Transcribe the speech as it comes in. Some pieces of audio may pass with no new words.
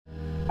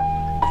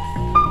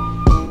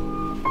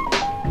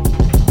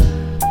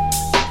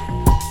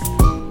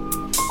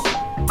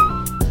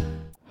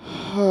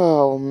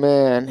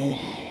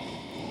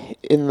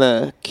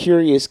the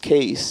curious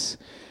case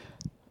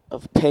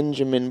of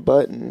Benjamin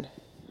Button,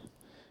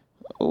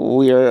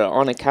 we are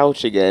on a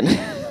couch again.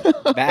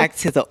 Back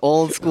to the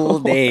old school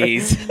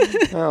days.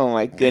 Oh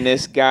my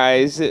goodness,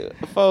 guys.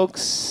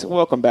 Folks,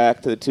 welcome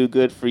back to the Too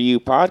Good For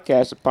You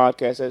podcast. A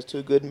podcast that's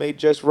too good made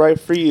just right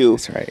for you.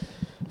 That's right.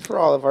 For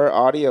all of our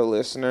audio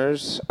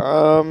listeners,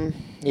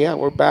 yeah,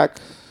 we're back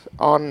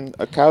on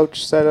a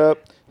couch setup.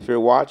 If you're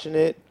watching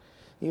it,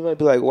 you might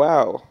be like,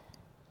 wow,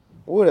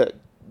 what a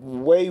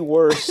way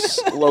worse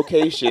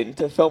location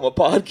to film a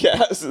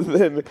podcast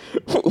than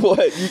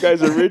what you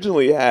guys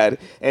originally had.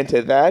 And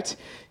to that,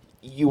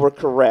 you were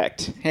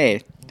correct.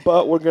 Hey.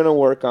 But we're going to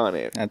work on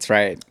it. That's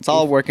right. It's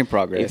all a work in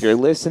progress. If you're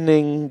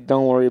listening,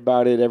 don't worry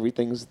about it.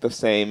 Everything's the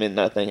same and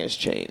nothing has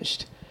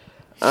changed.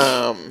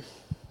 But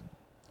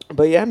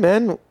yeah,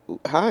 man.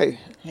 Hi.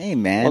 Hey,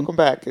 man. Welcome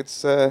back.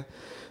 It's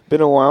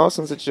been a while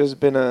since it's just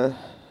been a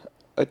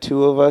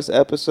two of us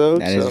episode.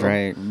 That is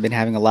right. We've been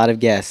having a lot of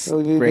guests. So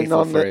we've been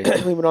on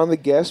the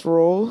guest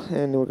role,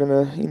 and we're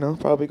gonna,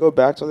 probably go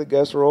back to the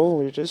guest role.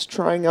 We're just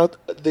trying out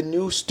the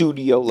new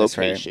studio location. That's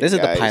right. This is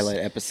the pilot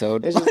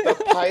episode. This is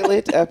the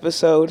pilot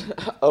episode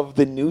of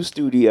the new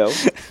studio.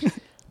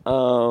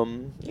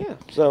 Yeah.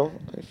 So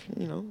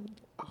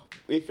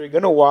if you're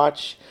gonna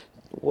watch,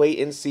 wait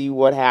and see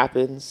what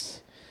happens.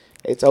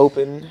 It's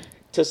open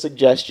to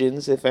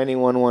suggestions. If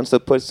anyone wants to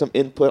put some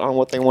input on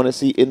what they want to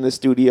see in the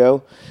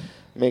studio,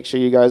 make sure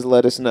you guys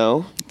let us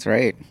know. That's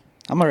right.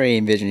 I'm already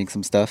envisioning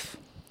some stuff.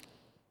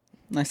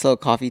 Nice little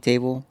coffee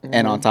table,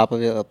 and on top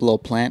of it, a little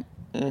plant.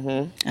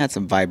 Mm-hmm. Add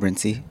some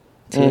vibrancy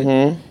to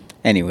it.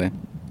 Anyway.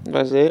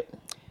 That's it.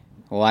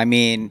 Well, I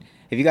mean,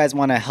 if you guys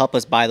want to help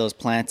us buy those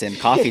plants and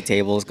coffee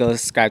tables, go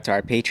subscribe to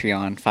our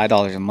Patreon,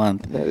 $5 a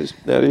month.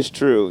 That is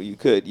true. You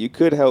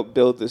could help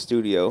build the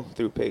studio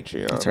through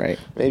Patreon. That's right.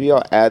 Maybe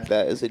I'll add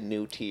that as a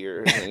new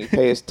tier. And you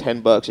pay us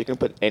 $10. You can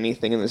put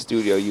anything in the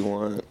studio you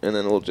want, and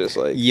then we'll just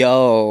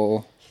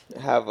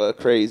have a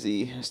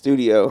crazy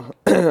studio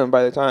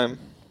by the time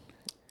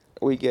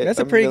we get. That's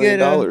a pretty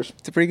good $1,000,000.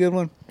 It's a pretty good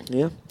one.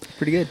 Yeah,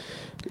 pretty good.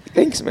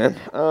 Thanks, man.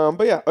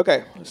 But yeah,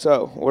 okay.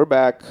 So we're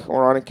back.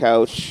 We're on a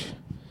couch.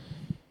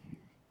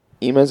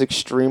 Ema's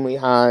extremely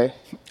high.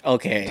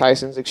 Okay.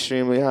 Tyson's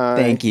extremely high.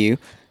 Thank you.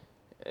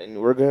 And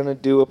we're going to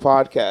do a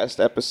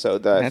podcast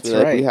episode that I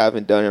feel like we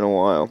haven't done in a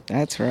while.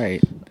 That's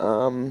right.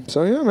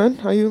 So yeah, man,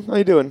 how you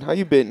doing? How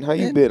you been? I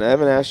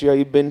haven't asked you how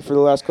you've been for the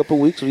last couple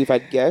of weeks. We've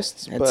had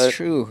guests. That's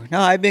true. No,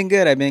 I've been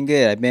good. I've been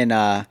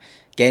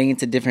getting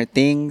into different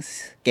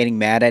things, getting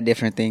mad at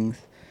different things.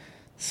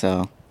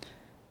 So,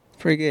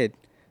 pretty good.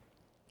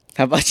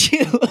 How about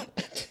you?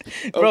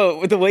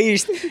 Bro, with the way you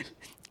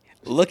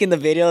look in the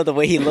video, the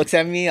way he looks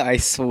at me, I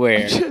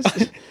swear.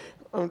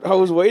 I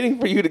was waiting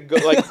for you to go,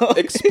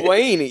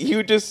 explain.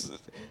 You just,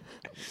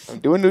 I'm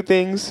doing new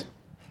things.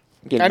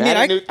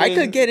 I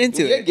could get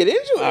into it. Get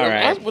into it. All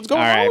right. What's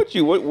going on with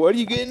you? What are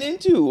you getting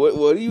into?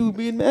 What are you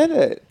being mad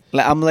at? I'm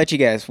going to let you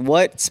guess.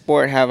 What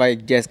sport have I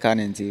just gotten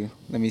into?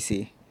 Let me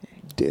see.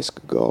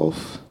 Disc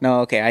golf.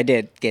 No, okay, I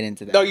did get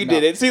into that. No, you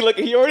didn't. See, look,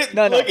 he already.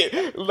 No. Look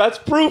it. That's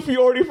proof you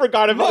already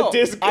forgot about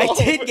disc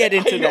golf. I did get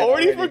into that. You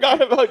already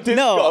forgot about disc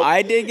golf. No,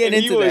 I did get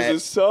into that. He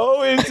was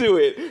so into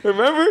it.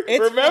 Remember?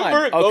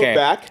 Fun.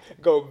 Okay.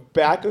 Go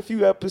back a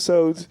few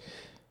episodes.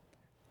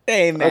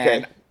 Hey, man.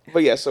 Okay.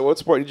 But yeah, so what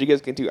sport did you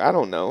guys get into? I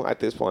don't know at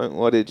this point.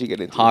 What did you get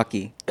into?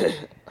 Hockey.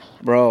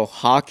 Bro,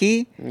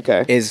 hockey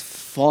is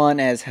fun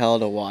as hell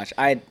to watch.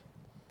 I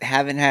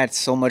haven't had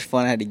so much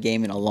fun at a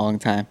game in a long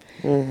time.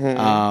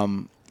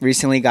 Mm-hmm.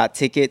 Recently got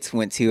tickets,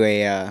 went to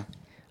a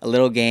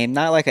little game,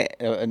 not like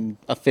an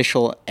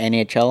official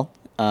NHL.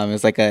 It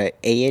was like a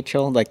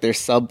AHL, like their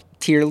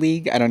sub-tier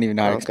league. I don't even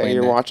know how to explain that.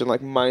 You're watching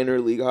like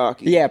minor league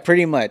hockey. Yeah,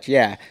 pretty much,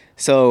 yeah.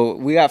 So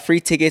we got free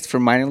tickets for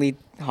minor league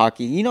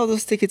hockey. You know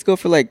those tickets go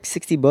for like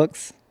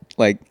 $60,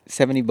 like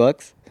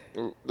 $70.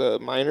 The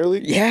minor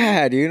league?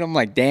 Yeah, dude. I'm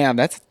like, damn,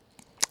 that's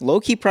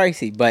low-key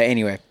pricey. But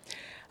anyway,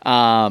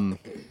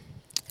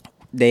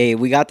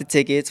 we got the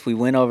tickets. We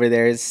went over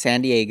there. It's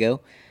San Diego.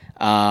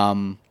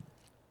 And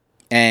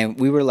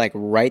we were like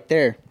right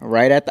there,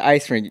 right at the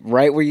ice rink,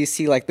 right where you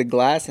see like the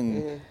glass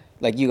and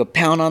like you could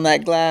pound on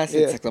that glass.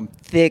 Yeah. It's like some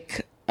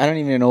thick, I don't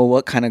even know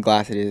what kind of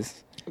glass it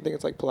is. I think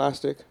it's like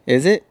plastic.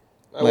 Is it?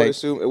 I would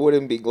assume it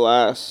wouldn't be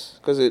glass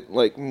because it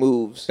like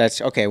moves. That's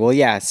okay. Well,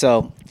 yeah.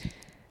 So,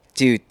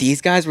 dude,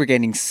 these guys were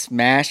getting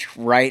smashed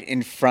right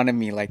in front of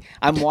me. Like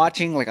I'm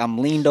watching, like I'm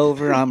leaned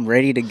over, I'm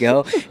ready to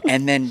go,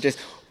 and then just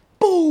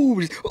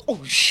boom!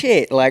 Oh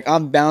shit! Like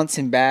I'm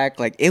bouncing back.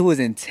 Like it was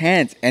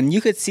intense, and you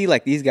could see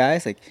like these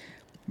guys, like,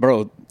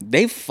 bro,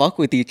 they fuck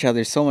with each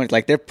other so much.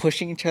 Like they're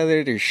pushing each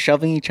other, they're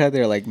shoving each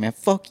other. Like, man,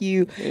 fuck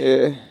you.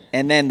 Yeah.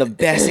 And then the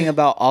best thing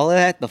about all of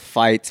that, the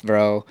fights,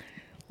 bro.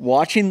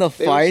 Watching the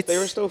fights. They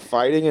were still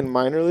fighting in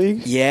minor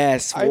leagues?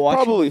 Yes. I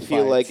probably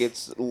feel like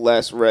it's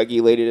less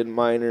regulated in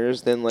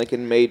minors than like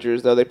in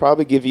majors, though. They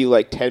probably give you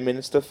like 10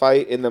 minutes to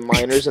fight in the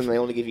minors, and they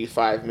only give you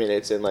 5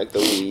 minutes in like the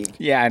league.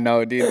 Yeah, I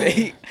know,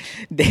 dude.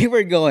 They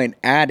were going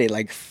at it,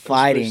 like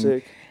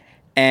fighting.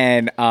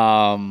 And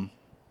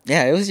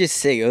Yeah, it was just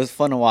sick. It was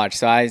fun to watch.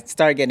 So I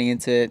started getting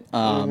into it.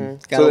 Gotta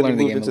So then you learn the moved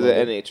game a into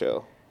little the bit.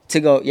 NHL. To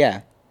go,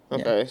 yeah. Yeah.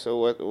 Okay,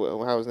 so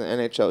how's the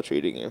NHL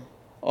treating you?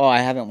 Oh, I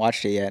haven't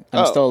watched it yet.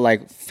 I'm Oh. still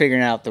like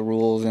figuring out the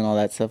rules and all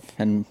that stuff.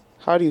 And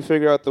How do you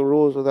figure out the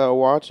rules without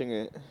watching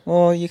it?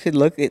 well, you could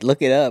look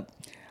it up.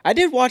 I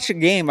did watch a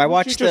game. I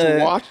watched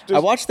I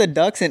watched the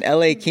Ducks and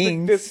LA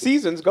Kings. The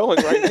season's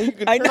going right now. You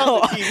can I turn know.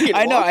 on the TV and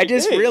I know. watch I the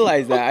just game.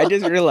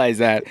 realized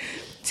that.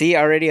 See,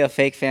 already a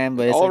fake fan,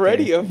 but it's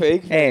Already okay. a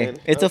fake Hey, fan.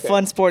 it's a Okay.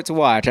 fun sport to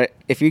watch.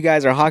 If you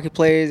guys are hockey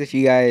players, if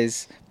you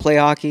guys play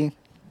hockey,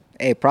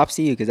 hey, props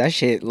to you because that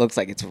shit looks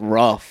like it's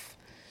rough.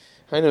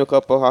 I know a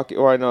couple hockey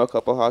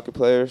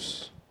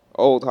players,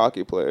 old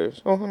hockey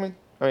players. Oh,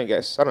 I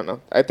guess I don't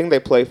know. I think they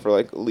play for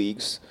like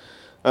leagues.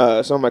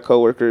 Some of my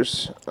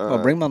coworkers. Well,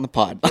 bring them on the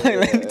pod.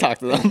 Let me talk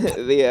to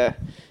them. Yeah,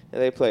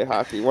 they play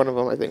hockey. One of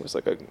them I think was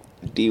like a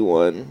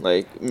D1,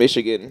 like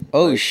Michigan.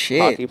 Oh, like, shit.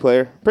 Hockey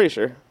player, pretty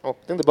sure. Oh,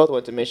 I think they both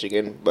went to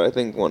Michigan, but I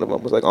think one of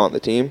them was like on the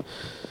team.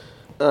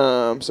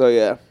 So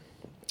yeah,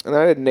 and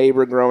I had a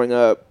neighbor growing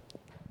up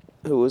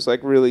who was like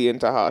really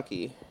into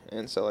hockey,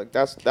 and so like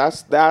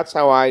that's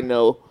how I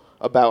know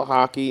about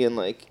hockey, and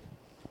like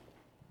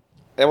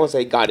I won't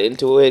say got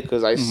into it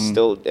because I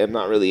still am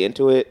not really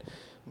into it,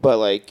 but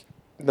like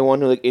the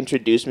one who like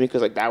introduced me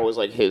because like that was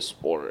like his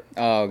sport.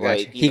 Oh,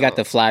 gotcha. Like, He got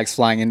the flags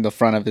flying in the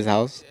front of his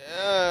house.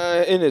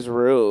 In his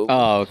room.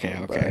 Oh,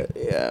 okay. But,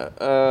 yeah.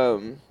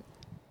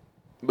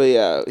 But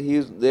yeah,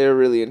 they're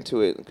really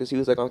into it because he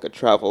was like on like a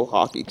travel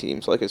hockey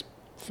team, so like his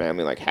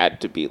family like had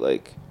to be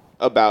like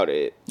about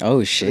it. Oh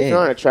If shit. you're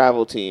on a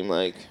travel team,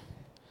 like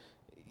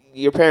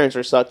your parents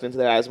are sucked into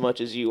that as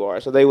much as you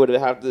are, so they would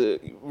have to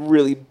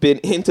really been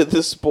into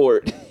the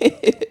sport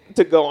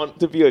to go on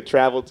to be a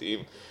travel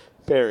team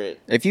parent.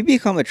 If you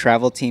become a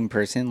travel team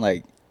person,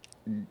 like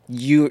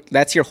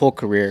that's your whole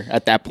career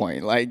at that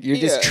point. Like you're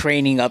just Yeah.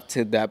 training up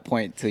to that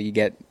point till you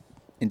get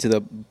into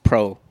the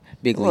pro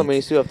big Well, I mean, you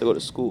leagues. still have to go to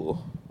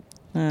school.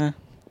 Do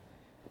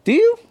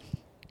you?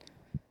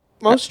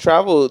 Most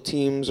travel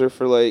teams are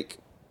for like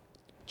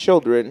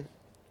children.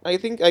 I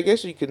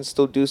guess you can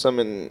still do some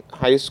in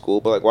high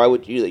school, but like, why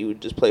would you? Like, you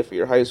would just play for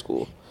your high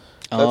school.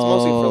 That's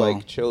mostly for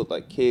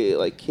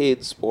like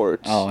kids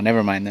sports. Oh,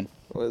 never mind then.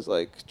 Was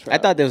like. I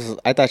thought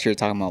you were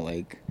talking about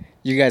like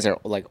you guys are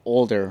like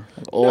older.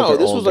 No,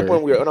 this was like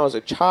older. when I was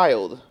a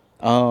child.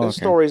 Oh, The okay.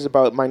 story's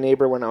about my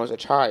neighbor when I was a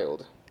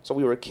child. So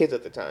we were kids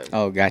at the time.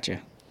 Oh,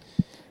 gotcha.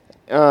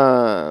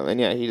 And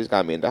yeah, he just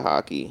got me into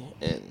hockey,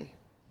 and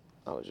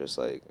I was just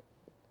like,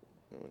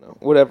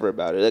 whatever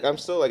about it. Like I'm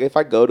still like, if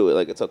I go to it,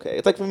 like it's okay.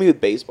 It's like for me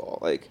with baseball,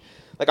 like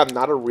I'm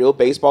not a real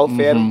baseball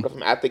fan, but if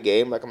I'm at the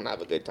game, like I'm gonna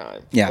have a good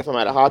time. Yeah. If I'm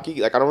at a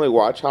hockey, like I don't really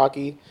watch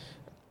hockey.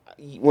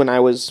 When I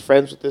was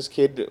friends with this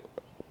kid,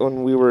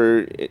 when we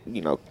were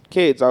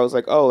kids, I was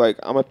like, oh, like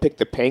I'm gonna pick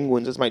the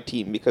Penguins as my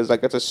team because like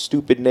that's a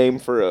stupid name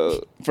for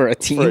a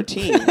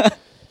team.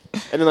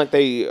 And then like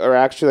they are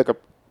actually like a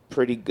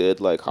pretty good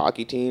like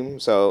hockey team,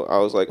 so I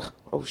was like,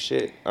 oh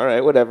shit, all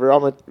right, whatever, I'm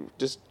gonna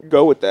just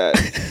go with that.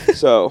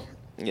 So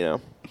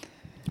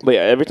but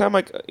yeah, every time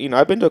like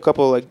I've been to a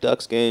couple of, like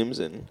Ducks games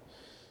and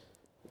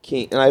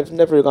I've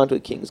never gone to a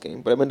Kings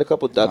game, but I've been to a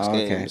couple of Ducks Oh,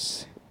 okay.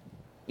 games.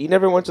 You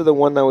never went to the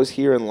one that was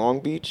here in Long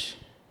Beach?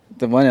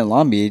 The one in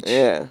Long Beach.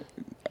 Yeah.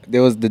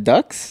 There was the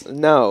Ducks.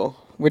 No.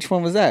 Which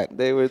one was that?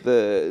 They were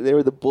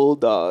the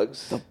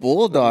Bulldogs. The The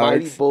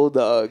Bulldogs. Mighty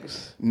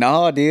Bulldogs.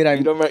 No, dude.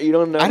 You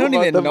don't know. I don't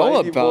about even the know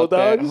Mighty about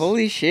that. Bulldogs?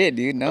 Holy shit,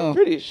 dude. No. I'm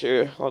pretty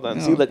sure. Hold on.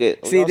 No. See, look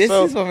at. See, this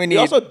is what we need.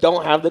 We also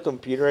don't have the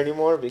computer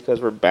anymore because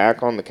we're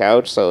back on the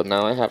couch. So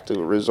now I have to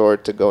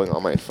resort to going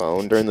on my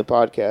phone during the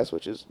podcast,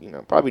 which is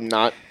probably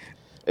not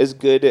as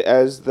good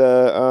as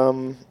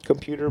the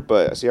computer.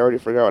 But see, I already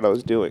forgot what I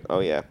was doing.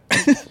 Oh yeah.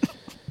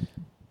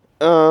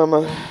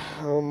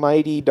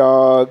 Mighty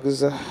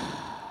Dogs.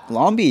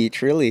 Long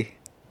Beach, really.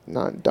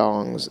 Not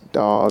dongs.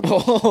 Dogs.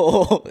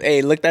 Oh,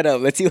 hey, look that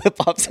up. Let's see what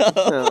pops up.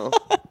 No.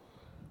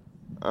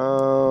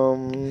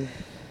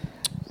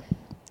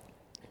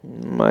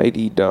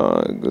 Mighty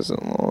Dogs in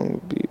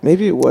Long Beach.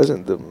 Maybe it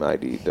wasn't the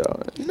Mighty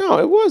Dogs. No,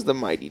 it was the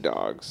Mighty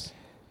Dogs.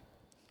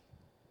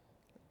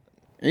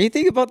 You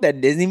think about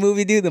that Disney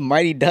movie, dude, the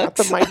Mighty Not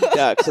Ducks? the Mighty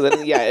Ducks. So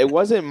then, yeah, it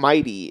wasn't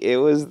Mighty. It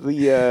was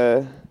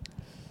the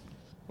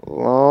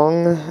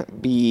Long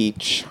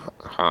Beach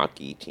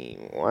hockey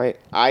team. Why?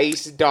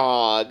 Ice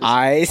Dogs.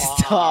 Ice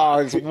Fuck.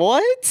 Dogs.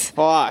 What?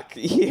 Fuck.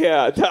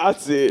 Yeah,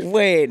 that's it.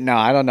 Wait, no,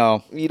 I don't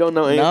know. You don't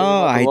know anything No,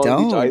 about the I Long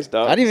don't. Beach Ice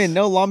Dogs? I didn't even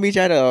know Long Beach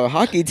had a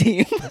hockey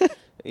team.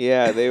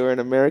 Yeah, they were an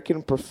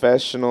American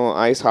professional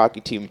ice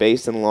hockey team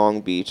based in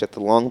Long Beach at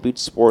the Long Beach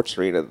Sports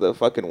Arena, the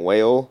fucking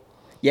whale.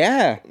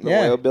 Yeah, The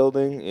yeah. whale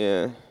building,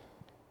 yeah.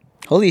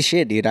 Holy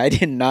shit, dude. I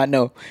did not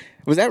know.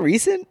 Was that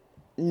recent?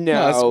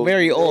 No, it's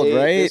very old,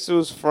 right? This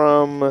was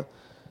from.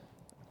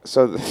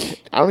 So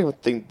I don't even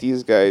think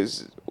these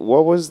guys.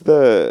 What was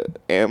the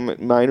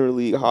minor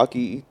league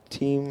hockey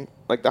team?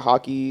 Like the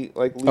hockey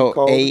like league Oh,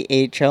 called?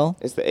 AHL?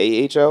 It's the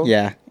AHL.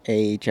 Yeah,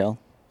 AHL.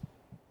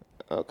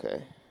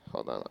 Okay.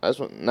 Hold on.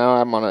 Now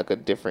I'm on like a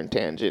different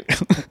tangent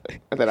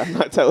that I'm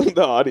not telling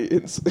the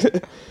audience.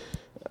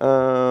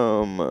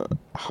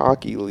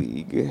 Hockey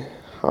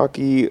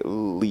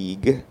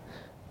league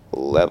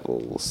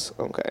levels.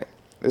 Okay.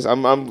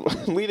 I'm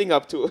leading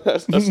up to a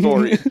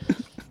story.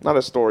 Not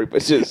a story,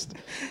 but just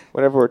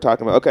whatever we're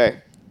talking about. Okay.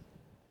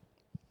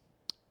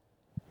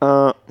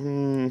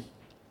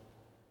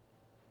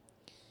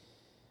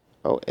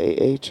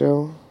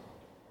 AHL?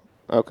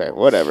 Okay,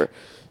 whatever.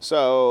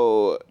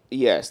 So,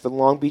 yes, the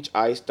Long Beach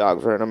Ice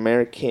Dogs are an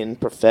American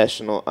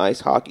professional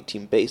ice hockey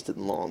team based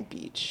in Long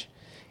Beach.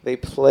 They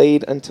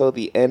played until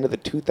the end of the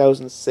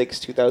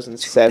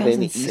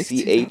 2006-2007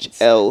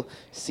 ECHL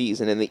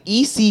season. And the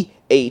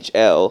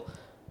ECHL,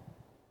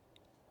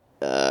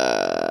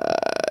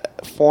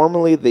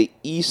 formerly the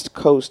East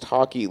Coast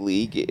Hockey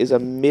League, is a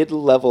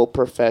mid-level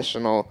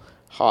professional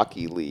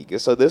hockey league.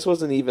 So this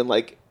wasn't even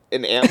like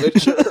an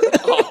amateur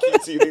hockey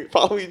team.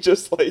 Probably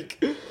just like...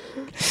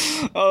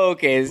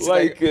 Okay, it's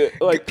like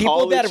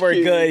people that were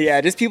kids. good,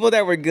 yeah, just people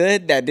that were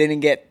good that didn't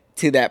get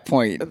to that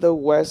point. The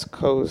West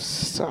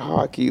Coast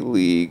Hockey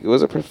League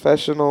was a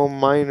professional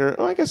minor.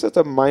 I guess it's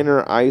a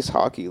minor ice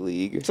hockey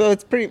league. So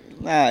it's pretty.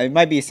 It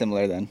might be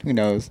similar then. Who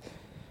knows?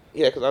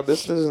 Yeah, because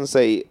this doesn't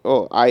say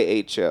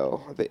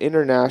IHL. The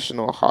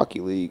International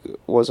Hockey League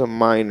was a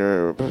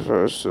minor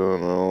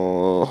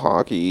professional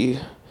hockey.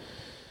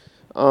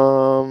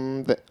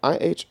 The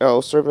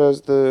IHL served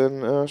as the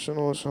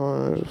national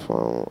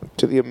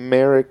to the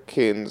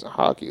Americans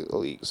Hockey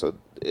League. So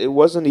it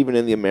wasn't even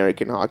in the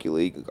American Hockey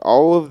League.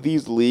 All of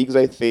these leagues,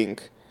 I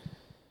think,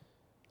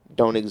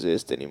 don't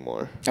exist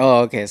anymore. Oh,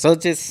 okay. So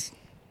it's just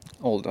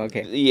old.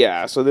 Okay.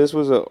 Yeah. So this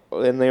was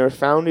and they were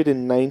founded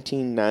in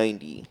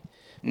 1990,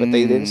 but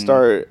they didn't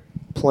start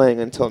playing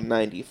until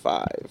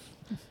 95.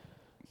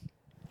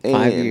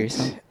 5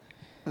 years.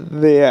 Huh?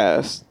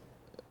 Yes.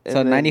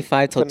 So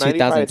 95 till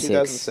 2006.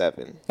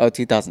 2007. Oh,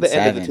 2007. The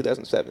end of the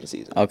 2007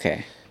 season.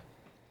 Okay.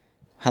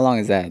 How long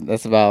is that?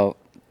 That's about...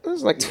 It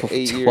was like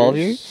 12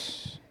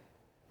 years?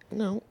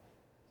 No.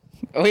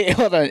 Oh, wait,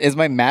 hold on. Is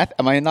my math...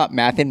 Am I not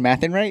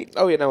mathing right?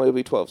 Oh, yeah, no, it'll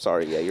be 12.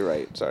 Sorry. Yeah, you're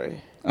right. Sorry.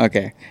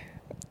 Okay.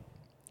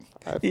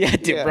 Yeah,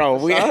 dude, yeah. bro.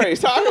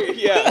 Sorry.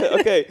 Yeah,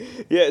 okay.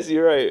 Yes,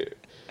 you're right.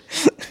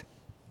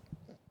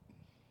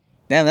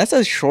 Damn, that's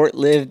a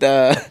short-lived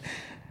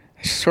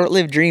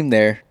dream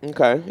there.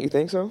 Okay, you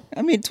think so?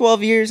 I mean,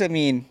 12 years, I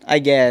mean, I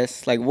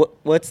guess. Like,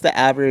 what's the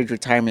average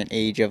retirement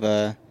age of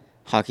a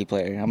hockey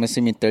player? I'm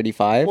assuming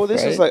 35. Well,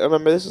 this right? is like,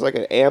 remember, this is like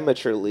an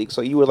amateur league,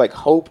 so you would like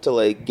hope to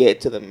like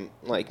get to the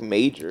like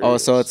majors. Oh,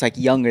 so it's like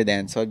younger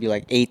then. So it'd be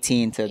like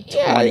 18 to 20.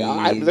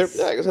 Yeah,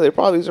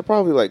 these are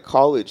probably like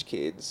college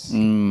kids.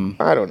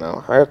 I don't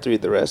know. I have to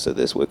read the rest of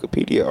this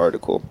Wikipedia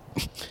article.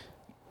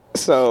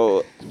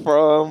 So,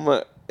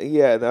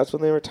 that's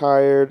when they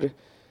retired.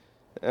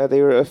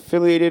 They were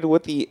affiliated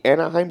with the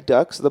Anaheim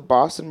Ducks, the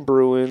Boston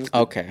Bruins,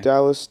 the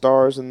Dallas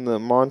Stars, and the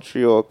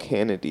Montreal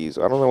Canadiens.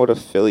 I don't know what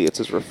affiliates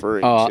is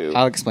referring to.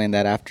 I'll explain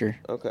that after.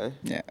 Okay.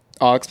 Yeah,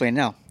 I'll explain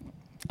now.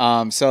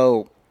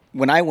 So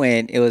when I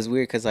went, it was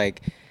weird because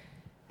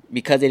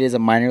it is a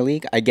minor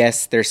league. I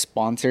guess they're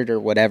sponsored or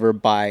whatever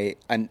by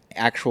an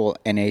actual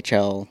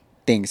NHL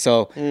thing.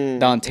 So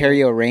the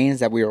Ontario Reigns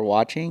that we were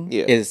watching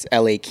is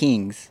LA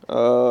Kings.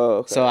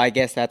 Oh, okay. So I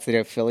guess that's their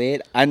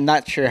affiliate. I'm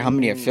not sure how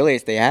many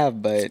affiliates they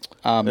have, but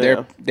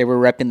they were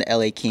repping the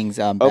LA Kings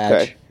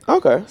badge.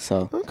 Okay.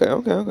 So okay.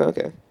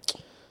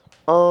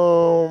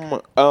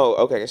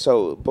 Okay.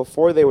 So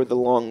before they were the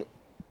Long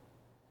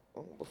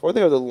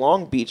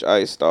Beach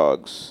Ice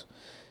Dogs,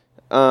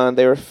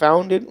 they were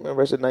founded.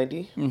 Remember, I said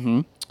 90.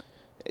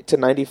 To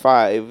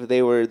 95,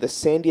 they were the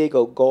San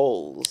Diego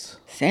Gulls.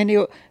 San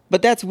Diego.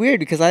 But that's weird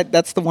because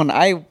that's the one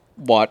I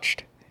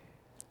watched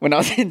when I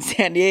was in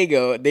San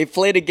Diego. They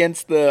played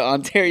against the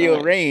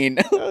Ontario Reign.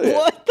 Oh, yeah.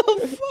 What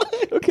the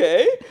fuck?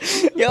 Okay.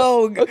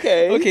 Yo.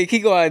 Okay. Okay,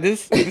 keep going.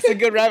 This is a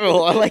good rabbit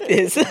hole. I like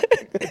this.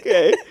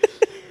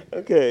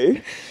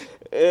 Okay.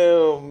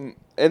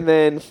 And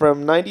then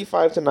from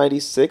 95 to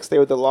 96, they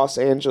were the Los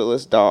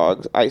Angeles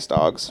Ice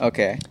Dogs.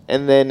 Okay.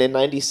 And then in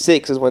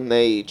 96 is when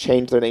they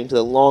changed their name to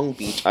the Long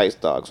Beach Ice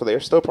Dogs. So they're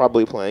still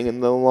probably playing in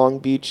the Long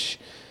Beach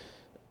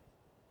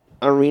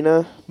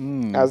arena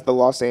as the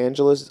Los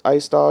Angeles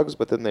Ice Dogs,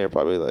 but then they're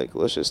probably like,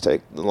 let's just take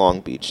the Long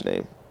Beach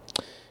name.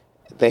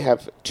 They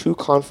have 2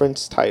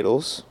 conference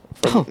titles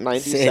from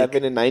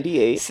 97 and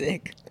 98.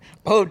 Sick.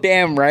 Oh,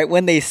 damn, right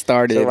when they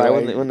started. So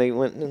when they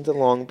went into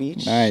Long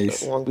Beach.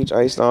 Nice. Long Beach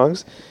Ice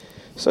Dogs.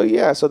 So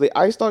the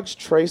Ice Dogs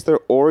trace their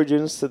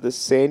origins to the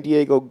San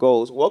Diego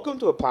Gulls. Welcome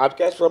to a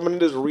podcast where I'm going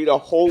to just read a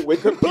whole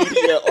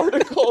Wikipedia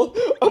article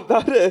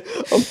about a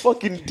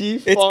fucking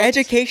defunct... It's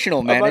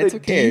educational, man. It's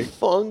okay.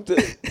 Defunct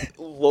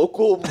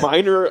local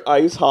minor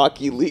ice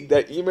hockey league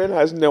that E-Man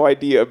has no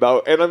idea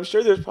about. And I'm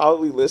sure there's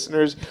probably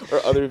listeners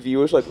or other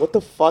viewers like, what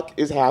the fuck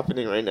is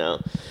happening right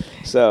now?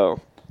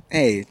 So...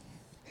 Hey.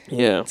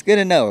 Yeah. It's good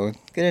to know.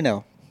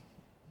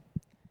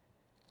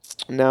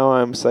 Now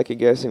I'm second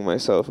guessing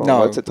myself on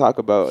what to talk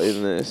about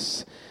in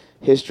this.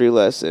 history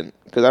lesson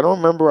because I don't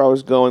remember where I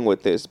was going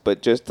with this,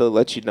 but just to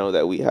let you know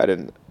that we had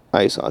an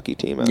ice hockey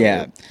team out Yeah.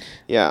 here.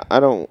 Yeah, I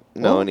don't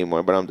know Well,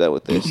 anymore, but I'm done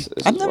with this.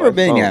 I've never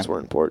been, Phones yeah. were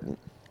important.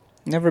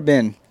 Never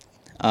been.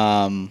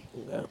 Yeah.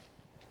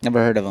 Never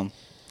heard of them.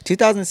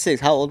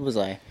 2006. How old was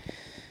I?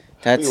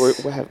 That's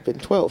We have been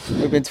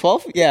 12. we've been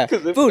 12. Yeah,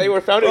 Because Dude, they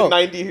were founded bro, in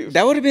 90.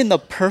 That would have been the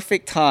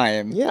perfect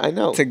time. Yeah, I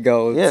know. To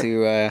go Yeah.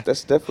 to.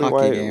 That's definitely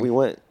hockey why game. we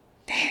went.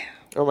 Damn.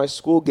 Or my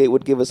school gate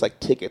would give us like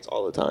tickets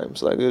all the time.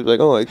 So like it was like,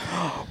 oh, like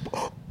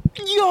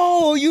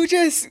Yo, you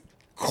just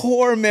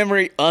core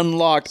memory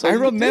unlocked. So I you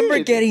remember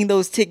did. getting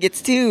those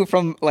tickets too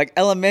from like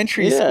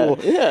elementary Yeah, school.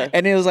 yeah.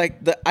 And it was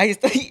like the ice,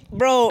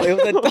 bro. It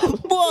was a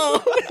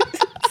whoa.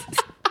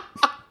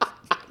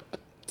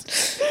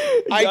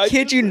 I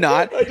kid you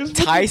not.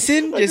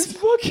 Tyson I just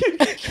fucking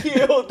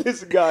killed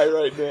this guy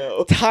right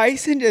now.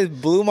 Tyson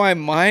just blew my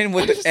mind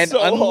with and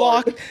So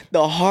unlocked hard.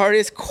 the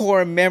hardest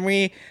core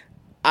memory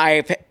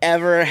I've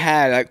ever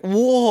had. Like,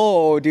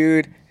 whoa,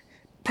 dude.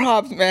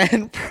 Props,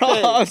 man.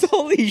 Props. Thanks.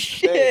 Holy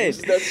shit.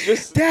 Thanks. That's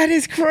just That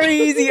is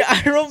crazy.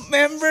 I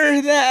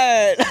remember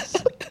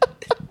that.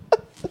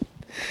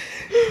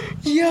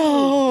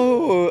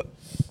 Yo.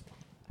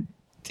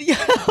 Yo.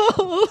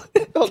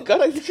 oh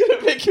god, I'm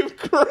gonna make him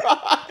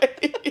cry.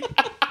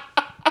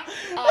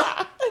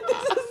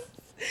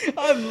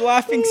 I'm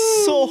laughing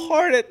so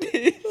hard at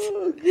this.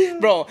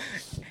 Bro,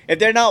 if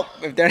they're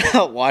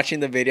not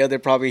watching the video, they're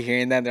probably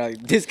hearing that and they're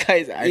like, this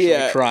guy's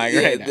actually crying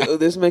right now.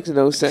 This makes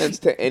no sense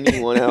to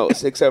anyone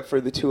else except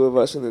for the two of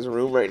us in this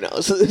room right now.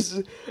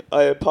 So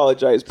I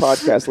apologize,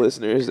 podcast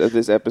listeners, that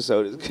this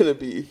episode is gonna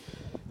be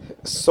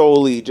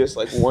solely just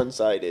like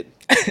one-sided.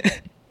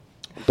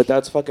 But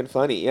that's fucking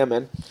funny. Yeah,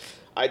 man.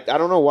 I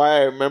don't know why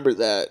I remember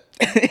that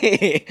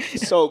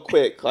so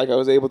quick. Like I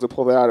was able to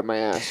pull that out of my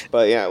ass.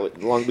 But yeah,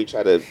 Long Beach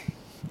had a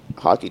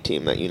hockey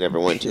team that you never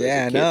went to Yeah,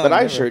 as a kid. no, but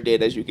I never. sure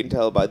did, as you can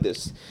tell by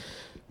this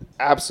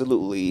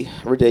absolutely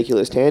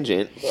ridiculous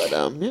tangent. But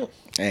yeah.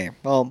 Hey,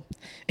 well,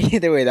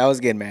 either way, that was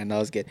good, man. That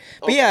was good.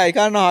 But Okay. yeah, I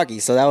got into hockey,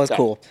 so that was Okay.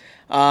 cool.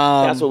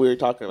 That's what we were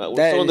talking about. We're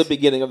that still in the is-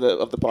 beginning of the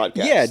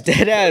podcast. Yeah,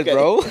 dead ass, Okay.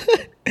 bro.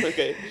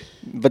 Okay.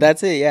 But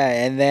that's it, yeah.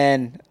 And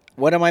then,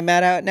 what am I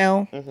mad at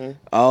now? Mm-hmm.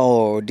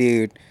 Oh,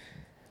 dude.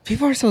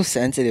 People are so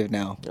sensitive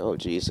now. Oh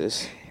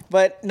Jesus.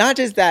 But not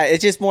just that.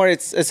 It's just more,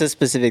 it's a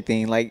specific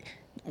thing. Like,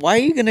 why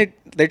are you going to,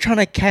 they're trying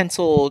to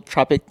cancel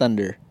Tropic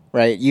Thunder,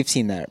 right? You've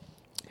seen that.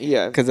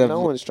 Yeah. 'Cause of- no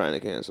one's trying to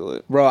cancel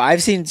it. Bro,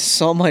 I've seen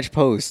so much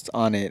posts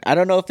on it. I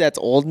don't know if that's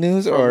old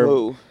news From or...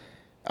 who?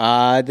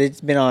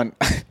 It's been on...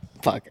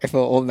 Fuck, I feel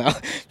old now.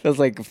 Feels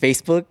like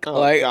Facebook. Oh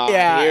like, God.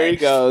 yeah. Here he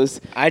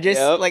goes. I just,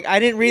 Yep. I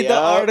didn't read the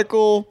Yep.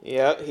 article.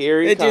 Yep,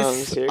 here he It comes.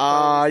 just- Here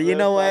aw, comes you the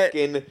know what?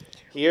 fucking-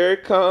 Here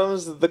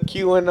comes the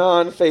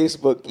QAnon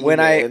Facebook. When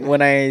I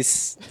man.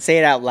 say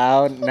it out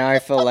loud, now I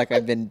feel like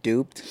I've been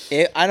duped.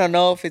 I don't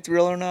know if it's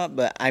real or not,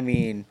 but I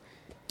mean,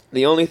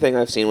 The only thing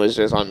I've seen was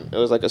just it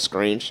was like a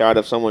screenshot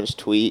of someone's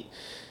tweet,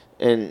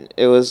 and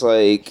it was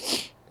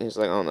like, I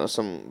don't know,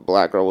 some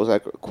black girl was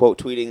like quote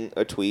tweeting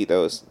a tweet that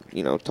was,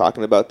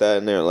 talking about that,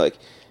 and they're like,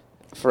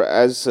 for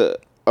as a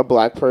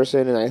black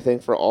person, and I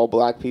think for all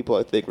black people,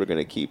 I think we're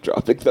gonna keep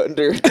Tropic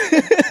Thunder.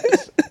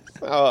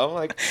 So I'm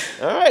like,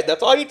 all right,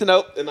 that's all I need to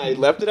know, and I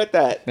left it at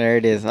that. there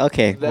it is.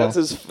 Okay, That's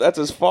well,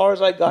 as far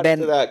as I got then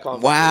into that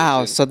conversation.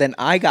 wow. So then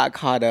I got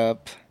caught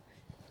up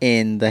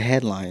in the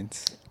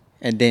headlines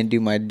and didn't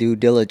do my due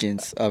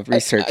diligence of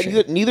researching.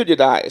 Neither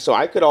did I, so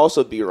I could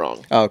also be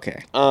wrong.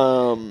 Okay.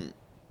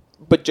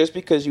 But just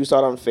because you saw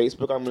it on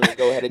Facebook, I'm gonna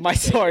go ahead and My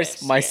just say source,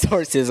 yes, my yes.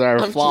 sources are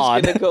I'm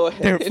flawed. just gonna go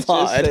ahead They're and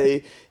flawed. just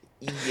say,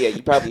 yeah,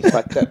 you probably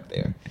fucked up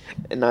there,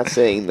 and not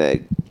saying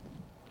that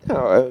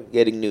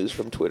getting news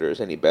from Twitter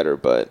is any better,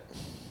 but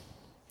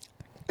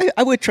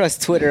I would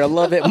trust Twitter a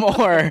little bit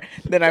more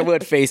than I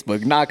would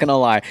Facebook, not gonna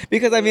lie.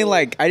 Because I mean,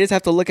 like, I just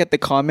have to look at the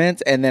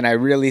comments and then I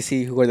really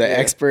see who are the Yeah.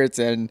 experts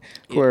and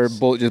who are Yes.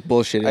 just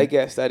bullshitting. I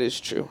guess that is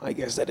true.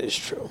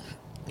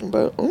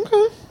 But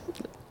okay,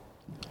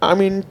 I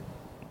mean,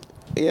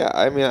 yeah,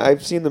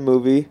 I've seen the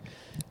movie.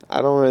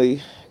 I don't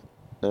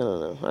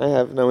know. I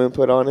have no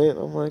input on it.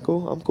 I'm like,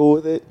 cool. I'm cool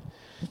with it.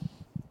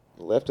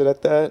 Left it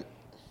at that.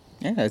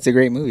 Yeah, it's a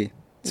great movie.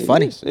 It's It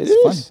funny. is. It's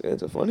It's funny.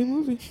 It's a funny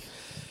movie.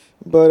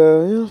 But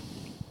yeah.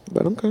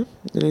 But okay.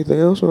 Anything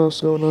else? What else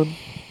is going on?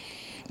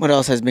 What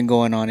else has been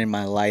going on in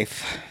my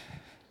life?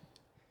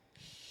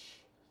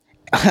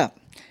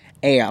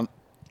 Hey,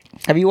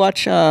 have you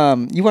watched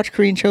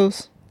Korean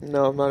shows?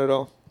 No, not at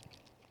all.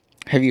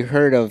 Have you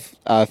heard of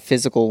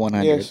Physical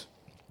 100? Yes.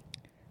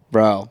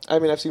 Bro. I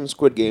mean, I've seen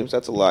Squid Games.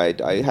 That's a lie.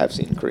 I have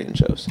seen Korean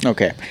shows.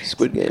 Okay.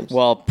 Squid Games.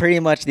 Well, pretty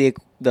much the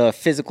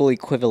physical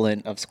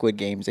equivalent of Squid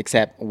Games,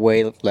 except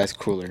way less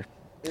crueler.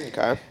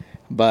 Okay.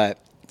 But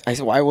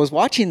I was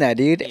watching that,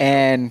 dude,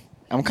 and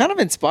I'm kind of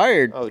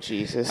inspired. Oh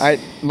Jesus. I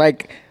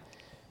kind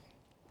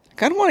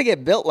of want to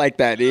get built like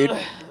that, dude.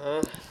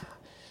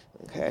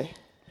 Okay.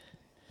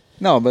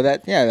 No,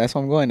 but that's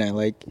what I'm going at.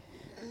 Like,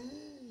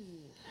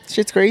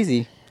 shit's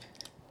crazy.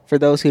 For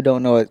those who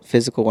don't know what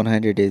Physical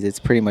 100 is, it's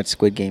pretty much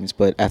Squid Games,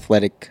 but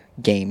athletic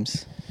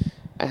games.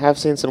 I have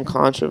seen some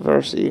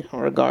controversy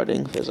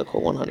regarding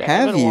Physical 100. I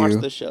Have haven't you?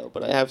 watched the show,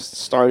 but I have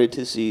started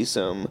to see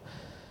some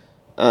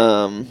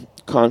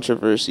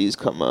controversies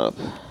come up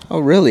Oh,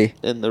 really?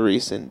 in the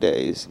recent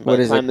days. By What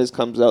the is time it? this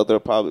comes out, there'll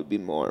probably be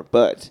more.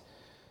 But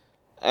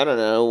I don't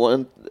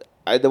know.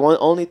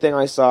 Only thing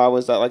I saw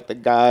was that like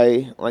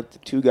the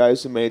two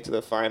guys who made it to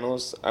the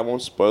finals. I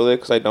won't spoil it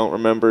because I don't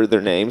remember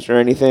their names or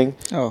anything.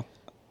 Oh.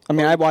 I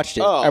mean, I watched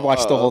it. I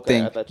watched the whole okay.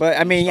 thing. I thought But,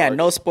 I you mean, yeah,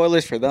 no started.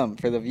 spoilers for them,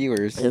 for the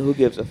viewers. And who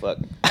gives a fuck?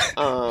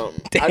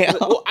 Damn.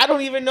 I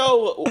don't even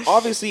know.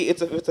 Obviously,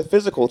 it's a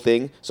physical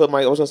thing. So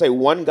I was gonna say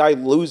one guy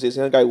loses,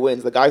 and the other guy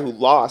wins. The guy who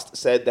lost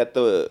said that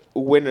the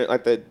winner,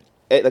 like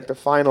the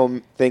final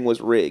thing,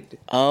 was rigged.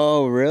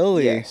 Oh,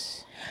 really?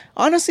 Yes.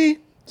 Honestly,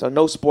 So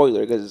no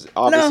spoiler because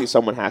obviously No.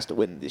 someone has to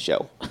win the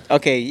show.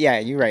 okay, yeah,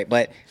 you're right.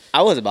 But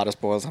I was about to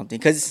spoil something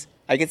because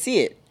I could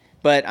see it.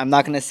 But I'm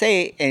not going to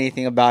say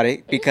anything about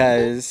it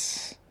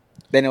because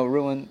then it'll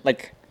ruin,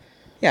 like,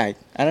 yeah,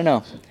 I don't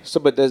know. So,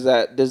 but does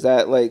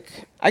that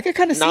like I could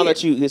kind of see now it.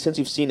 that since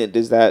you've seen it,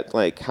 does that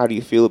like how do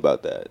you feel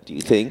about that? Do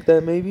you think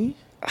that maybe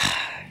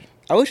I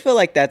always feel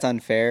like that's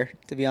unfair,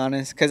 to be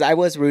honest, because I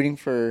was rooting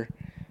for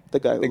the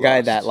guy the guy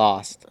that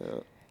lost. Yeah.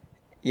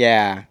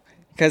 Yeah,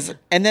 because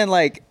and then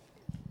like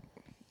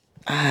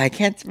I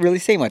can't really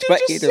say much, Dude, but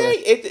just either say way.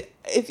 it.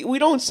 If we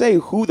don't say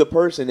who the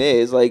person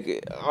is,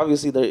 like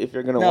obviously, if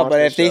you're gonna No, watch but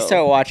the if they show-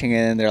 start watching it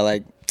and they're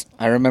like,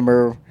 I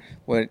remember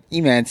what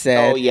E-Man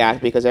said. oh yeah,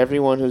 because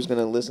everyone who's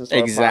gonna listen to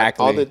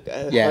Exactly. all the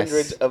Yes.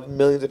 hundreds of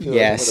millions of people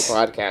Yes. listen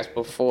to the podcast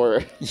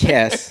before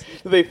Yes.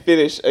 they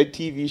finish a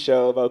TV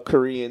show about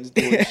Koreans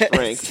doing Yes.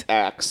 strength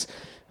acts,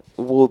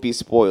 will be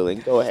spoiling.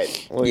 Go ahead.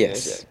 What are you gonna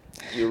Yes. say?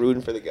 You're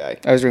rooting for the guy.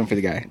 I was rooting for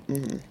the guy.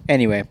 Mm-hmm.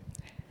 Anyway,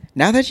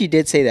 now that you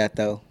did say that,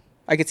 though,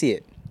 I could see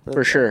it for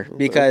Okay, sure okay.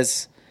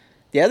 because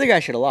the other guy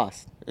should have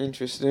lost.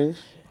 Interesting.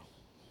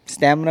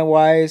 Stamina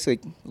wise,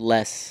 like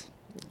less.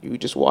 You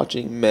just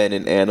watching men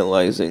and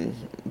analyzing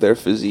their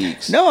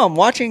physiques. No, I'm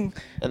watching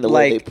And the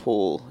way they like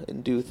pull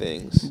and do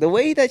things. the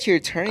way that you're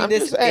turning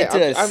this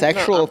into a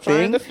sexual I'm trying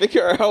thing. to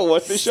figure out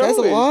what the show Says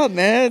a is. lot,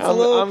 man. It's a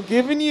little. I'm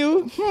giving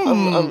you.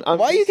 I'm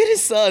Why are you getting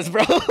sus,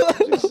 bro? Why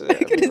are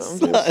you getting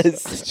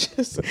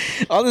sus?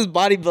 All this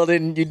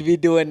bodybuilding you'd be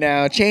doing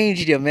now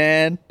changed you,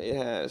 man. It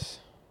has.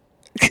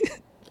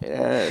 It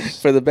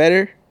has. For the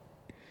better.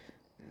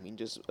 I mean,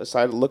 just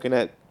aside of looking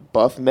at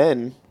buff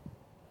men,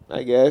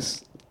 I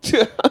guess.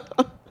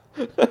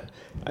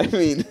 I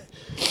mean,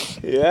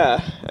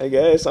 yeah, I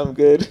guess I'm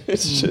good.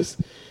 It's just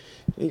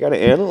you gotta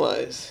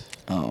analyze.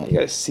 Oh. You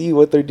gotta see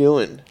what they're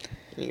doing.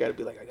 And you gotta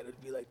be like, I gotta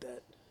be like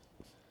that.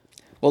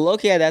 Well,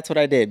 low-key, that's what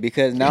I did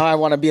because now I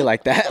want to be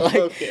like that. Like,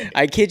 Okay.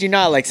 I kid you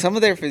not. Like some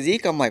of their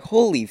physique, I'm like,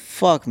 holy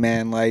fuck,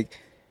 man. Like,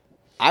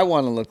 I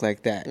want to look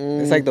like that.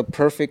 It's like the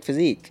perfect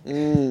physique.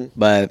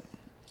 But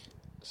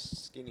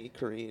Skinny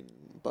Korean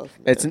buff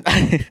man. it's,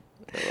 I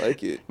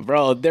like it.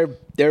 bro, they're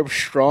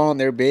strong,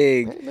 they're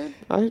big. Hey man,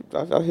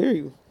 I hear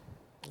you.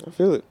 I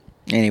feel it.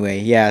 Anyway,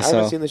 yeah. I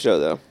haven't So seen the show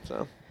though,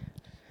 so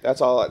that's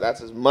all.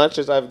 That's as much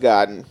as I've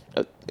gotten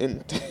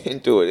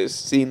into it. Is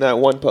seeing that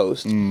one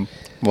post.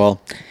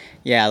 well,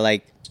 yeah.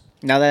 Like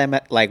now that I'm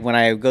at, like when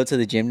I go to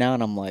the gym now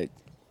and I'm like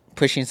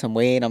pushing some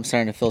weight, I'm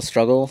starting to feel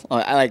struggle.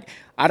 I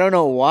don't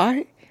know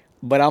why.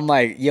 But I'm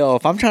like, yo,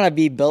 if I'm trying to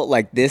be built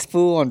like this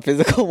fool on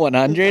Physical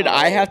 100,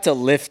 I have to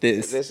lift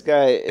this. This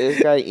guy,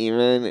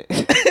 Eamon.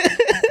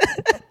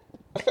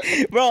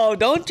 Bro,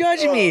 don't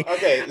judge me.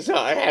 Okay, so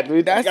I had.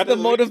 That's the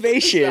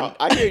motivation. No,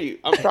 I hear you.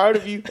 I'm proud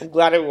of you. I'm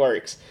glad it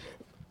works.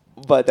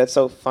 But that's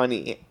so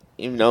funny,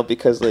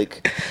 because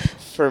like,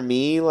 for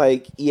me,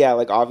 like, yeah,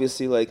 like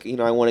obviously, like,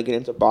 I want to get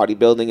into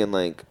bodybuilding, and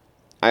like,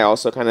 I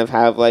also kind of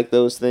have like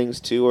those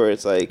things too, where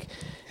it's like,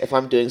 if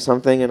I'm doing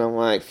something and I'm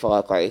like,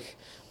 fuck, like,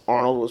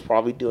 Arnold was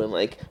probably doing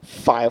like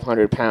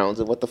 500 pounds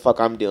of what the fuck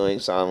I'm doing,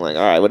 so I'm like,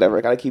 all right, whatever,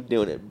 I gotta keep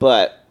doing it.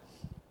 But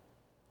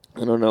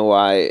I don't know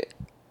why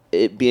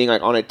it being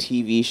like on a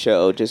TV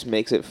show just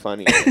makes it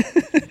funny.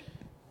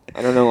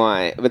 I don't know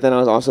why. But then I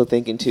was also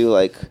thinking too,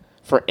 like,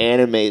 for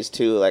animes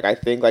too, like, I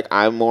think like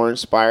I'm more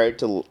inspired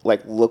to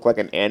like look like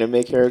an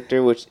anime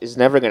character, which is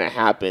never gonna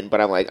happen.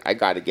 But I'm like, I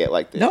gotta get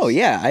like this. No,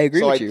 yeah, I agree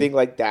so with I you. think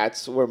like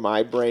that's where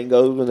my brain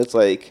goes when it's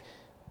like,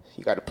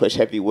 you gotta push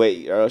heavy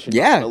weight, or else you're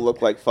Yeah. not gonna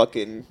look like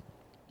fucking,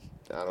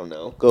 I don't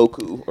know,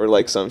 Goku or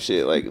like some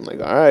shit. Like, I'm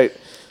like, all right.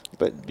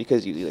 But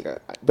because you like,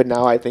 but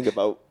now I think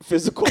about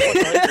Physical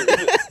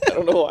 100. I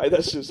don't know why.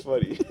 That's just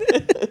funny.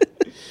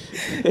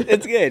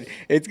 It's good.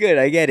 It's good.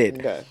 I get it.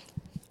 Okay.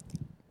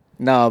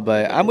 No,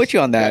 but I'm with you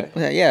on that.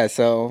 Yeah,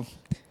 so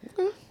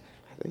I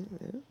think,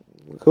 yeah.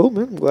 Cool,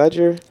 man. I'm glad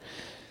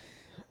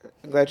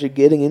you're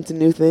getting into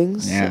new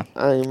things. Yeah.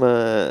 I'm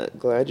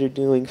glad you're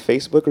doing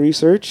Facebook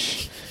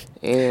research,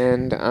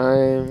 and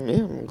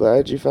I'm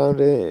glad you found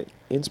an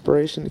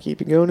inspiration to keep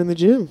you going in the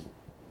gym.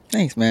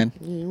 thanks, man.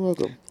 Yeah, you're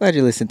welcome. Glad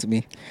you listened to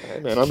me. Hey,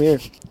 man, I'm here.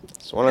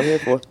 That's what I'm here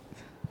for.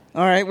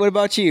 All right, what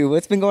about you?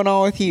 What's been going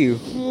on with you?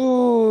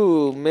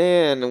 Ooh,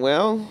 man.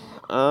 Well,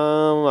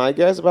 I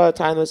guess by the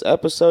time this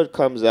episode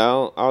comes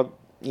out,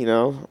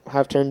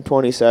 have turned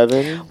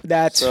 27.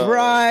 That's So-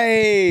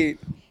 right.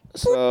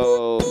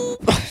 So,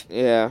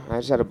 yeah, I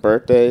just had a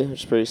birthday,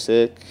 which is pretty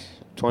sick.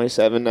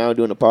 27 now,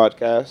 doing a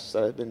podcast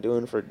that I've been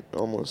doing for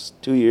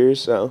almost 2 years.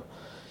 So,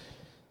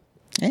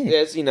 Hey, yeah,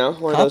 it's,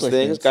 one of those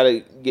things. Got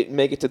to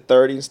make it to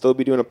 30 and still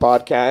be doing a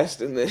podcast.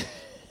 And then,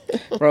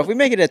 bro, if we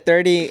make it at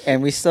 30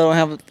 and we still don't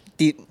have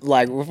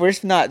if we're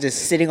not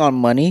just sitting on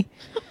money,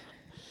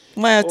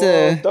 we might have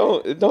to.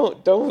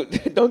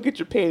 Don't get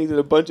your panties in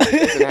a bunch of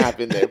things that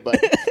happen there,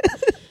 but.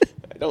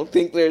 I don't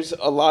think there's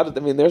a lot of.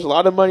 There's a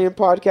lot of money in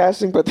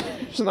podcasting, but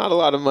there's not a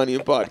lot of money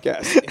in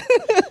podcasting.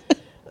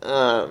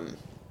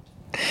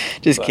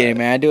 Just kidding,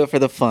 man. I do it for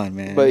the fun,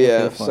 man. But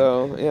yeah,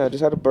 so I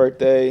just had a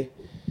birthday.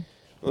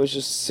 It was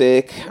just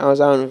sick. I was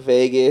out in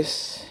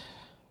Vegas.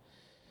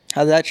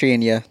 How's that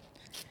treating you?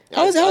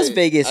 How's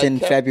Vegas in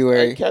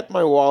February? I kept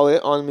my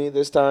wallet on me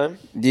this time.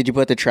 Did you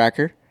put the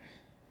tracker?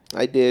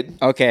 I did.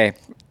 Okay.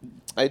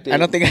 I did. I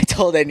don't think I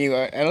told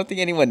anyone. I don't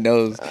think anyone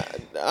knows.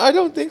 I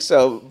don't think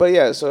so. But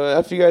yeah, so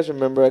if you guys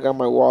remember, I got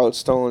my wallet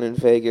stolen in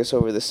Vegas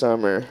over the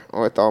summer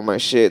with all my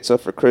shit. So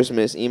for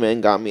Christmas,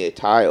 E-Man got me a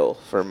tile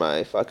for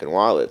my fucking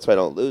wallet so I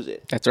don't lose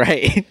it. That's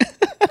right.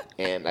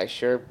 And I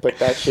sure put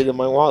that shit in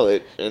my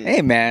wallet. And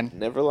hey, man.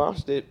 Never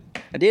lost it.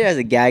 I did it as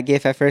a gag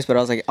gift at first, but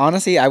I was like,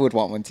 honestly, I would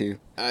want one too.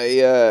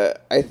 I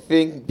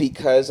think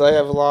because I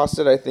have lost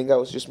it, I think I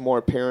was just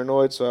more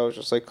paranoid, so I was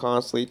just like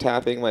constantly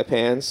tapping my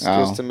pants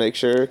just to make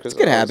sure. It's a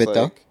good habit,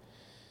 though.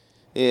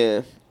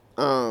 Yeah.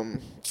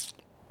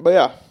 But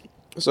yeah.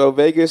 So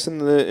Vegas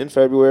in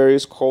February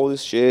is cold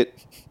as shit.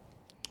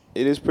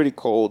 It is pretty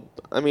cold.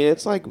 I mean,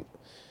 it's like,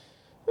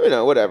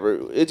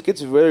 whatever. It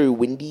gets very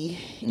windy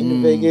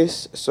in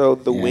Vegas, so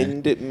the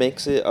wind it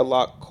makes it a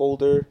lot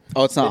colder.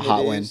 Oh, it's not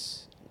hot wind.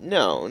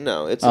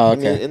 No. It's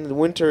okay. In the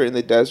winter in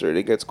the desert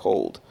it gets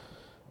cold.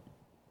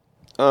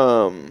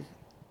 So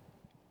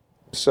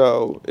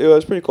it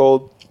was pretty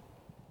cold,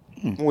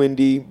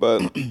 windy,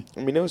 but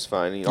it was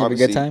fine. You have a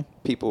good time?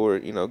 People were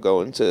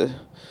going to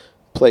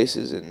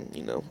places and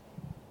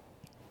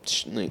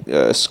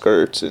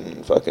skirts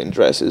and fucking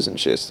dresses and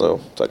shit. So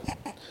it's like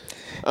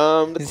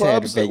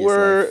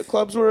the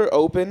clubs were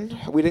open.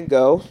 We didn't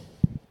go.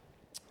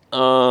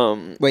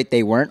 Wait,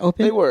 they weren't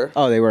open? They were.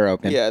 Oh, they were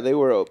open. Yeah, they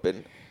were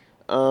open.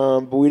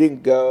 But we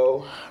didn't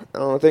go.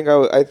 I think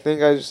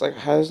I just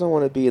don't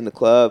want to be in the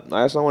club.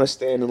 I just don't want to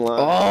stand in line.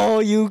 Oh,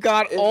 you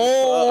got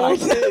old. I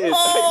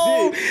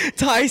did.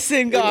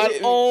 Tyson got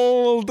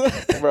old.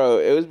 Bro,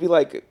 it would be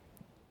like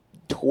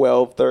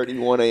 12:30,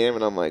 1 a.m.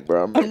 and I'm like,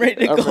 bro, I'm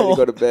ready to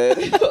go to bed.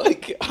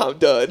 Like, I'm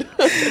done.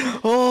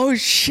 Oh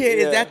shit!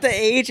 Yeah. Is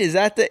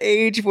that the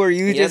age where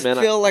you just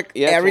feel like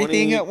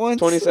everything at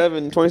once?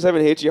 27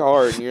 hits you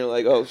hard, and you're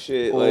like, oh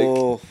shit,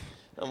 like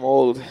I'm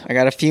old. I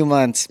got a few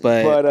months,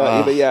 but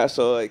yeah.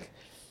 So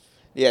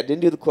didn't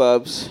do the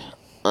clubs,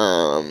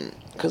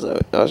 because I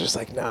was just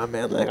like, nah,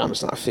 man, like I'm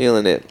just not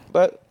feeling it.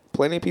 But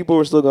plenty of people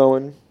were still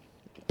going.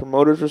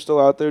 Promoters were still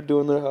out there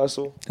doing their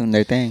hustle, doing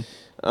their thing.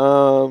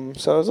 So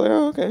I was like,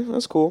 oh, okay,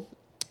 that's cool.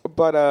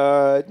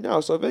 But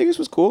no, so Vegas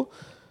was cool.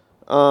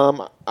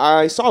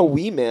 I saw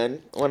Wee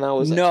Man when I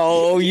was.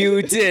 No,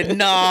 you did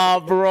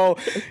not, bro.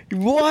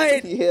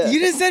 What? Yeah. You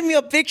didn't send me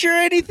a picture or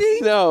anything?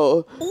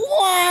 No.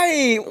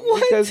 Why?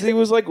 What? Because he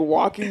was like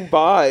walking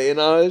by, and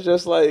I was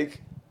just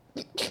like,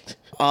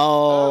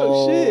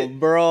 oh shit,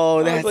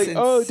 bro, that's I was like,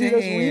 insane. oh, dude,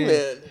 that's Wee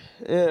Man.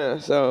 Yeah.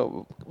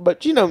 So,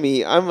 but you know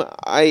me,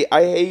 I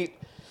hate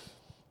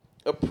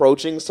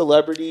approaching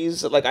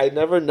celebrities. Like, I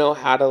never know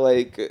how to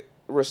like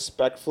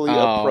respectfully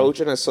approach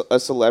a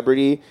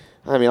celebrity.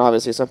 I mean,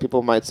 obviously, some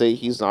people might say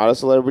he's not a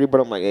celebrity, but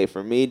I'm like, hey,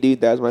 for me,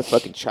 dude, that's my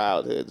fucking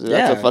childhood.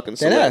 That's a fucking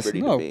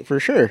celebrity to me. For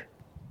sure.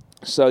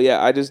 So,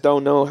 yeah, I just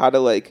don't know how to,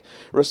 like,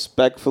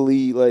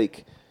 respectfully,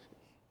 like,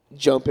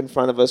 jump in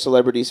front of a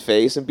celebrity's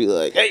face and be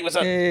like, hey, what's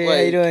up? Hey, like,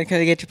 how you doing?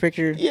 Can I get your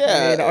picture?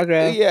 Yeah. An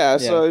autograph? Yeah,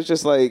 so it's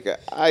just like,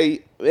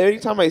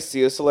 anytime I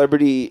see a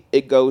celebrity,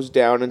 it goes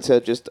down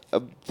into just a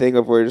thing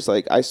of where it's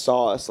like, I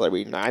saw a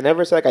celebrity. Now, I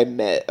never say, like, I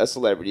met a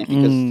celebrity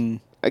because,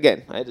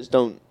 again, I just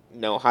don't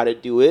know how to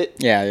do it.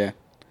 Yeah.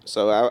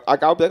 So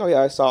I'll be like, oh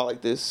yeah, I saw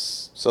like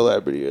this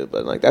celebrity,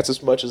 but like that's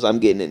as much as I'm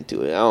getting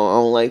into it. I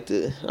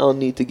don't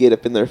need to get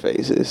up in their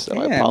faces. So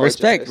I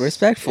apologize.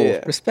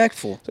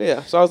 Respectful. So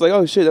yeah, so I was like,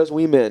 oh shit, that's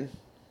Wee Man.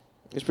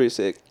 It's pretty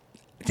sick.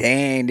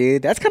 Dang,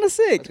 dude, that's kind of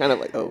sick. It's kind of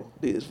like, oh,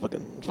 dude, it's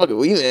fucking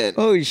Wee Man.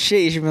 Oh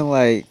shit, you should been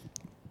like,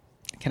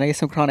 can I get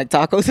some chronic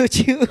tacos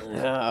with you?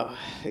 Oh,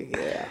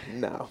 yeah,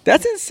 no.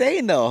 That's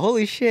insane though.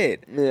 Holy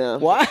shit. Yeah.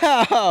 Wow.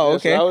 Yeah,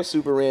 okay. So that was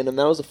super random.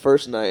 That was the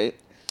first night.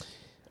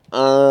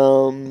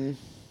 And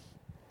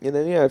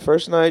then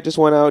first night just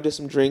went out, did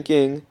some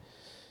drinking,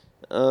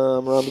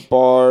 around the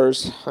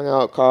bars, hung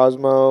out at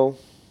Cosmo,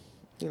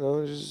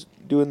 just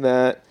doing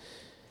that.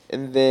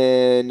 And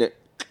then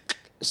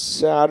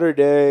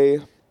Saturday,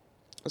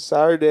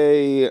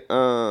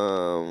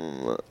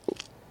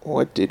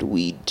 what did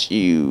we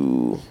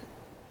do?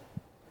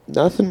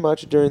 Nothing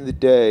much during the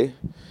day. I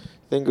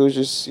think it was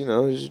just,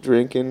 just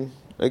drinking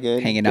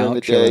again. Hanging during out,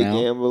 the day, chilling out.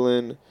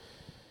 gambling.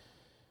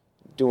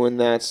 doing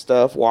that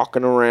stuff,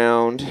 walking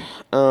around.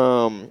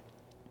 And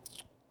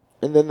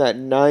then that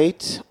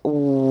night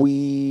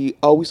we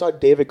saw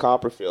David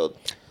Copperfield.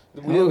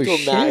 We went to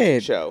a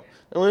magic show.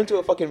 I went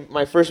to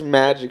my first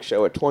magic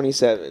show at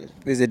 27.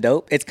 Is it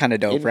dope? It's kind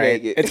of dope, In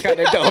right? Vegas. It's kind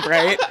of dope,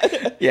 right?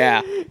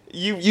 Yeah.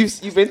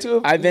 You've been to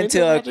a I've been to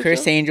a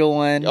Chris Angel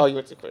one. Oh, you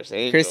went to Chris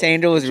Angel. Chris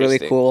Angel was really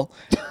Interesting. cool.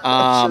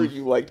 I'm sure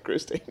you liked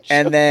Chris Angel.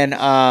 And then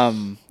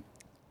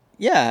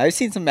yeah, I've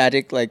seen some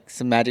magic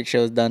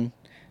shows done.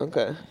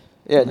 Okay.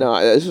 Yeah, no,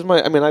 this is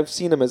I've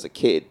seen him as a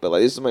kid, but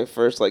like this is my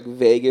first like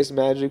Vegas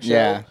magic show.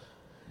 Yeah.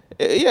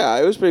 Yeah,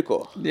 it was pretty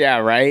cool. Yeah,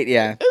 right?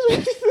 Yeah.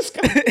 this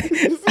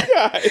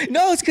guy.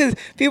 No, it's because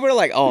people are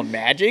like, "Oh,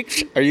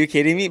 magic? Are you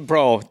kidding me,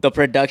 bro? The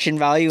production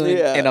value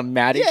in a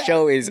magic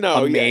show is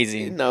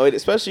amazing." Yeah. No,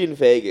 especially in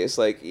Vegas,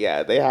 like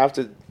they have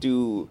to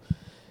do.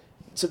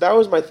 So that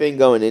was my thing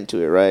going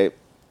into it, right?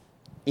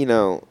 You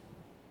know,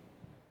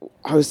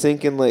 I was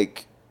thinking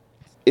like,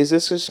 is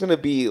this just gonna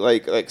be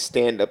like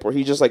stand up, where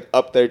he's just like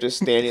up there, just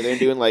standing there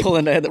doing like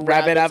pulling a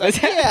rabbit out of his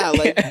head? Yeah,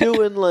 like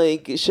doing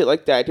like shit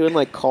like that, doing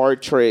like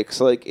card tricks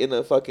like in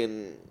a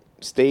fucking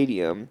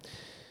stadium.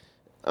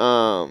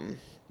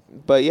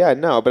 But yeah,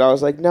 no. But I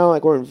was like, no,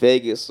 like we're in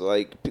Vegas.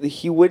 Like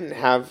he wouldn't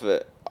have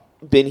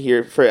been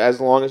here for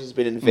as long as he's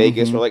been in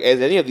Vegas, or like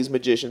as any of these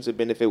magicians have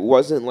been, if it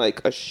wasn't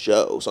like a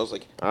show. So I was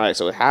like, all right,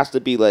 so it has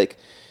to be like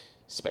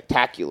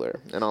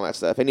spectacular and all that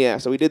stuff. And yeah,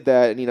 so we did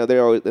that, and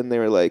they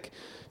were like,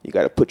 you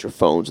got to put your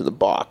phones in the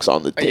box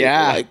on the table.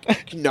 Yeah. Like, you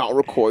cannot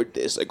record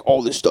this. Like,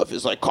 all this stuff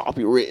is, like,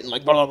 copywritten.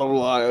 Like, blah, blah,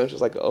 blah. I was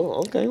just like, oh,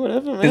 okay,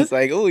 whatever, man. It's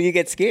like, oh, you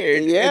get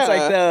scared. Yeah. It's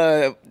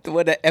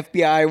like the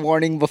FBI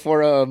warning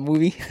before a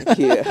movie.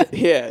 Yeah.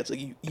 It's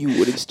like, you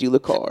wouldn't steal a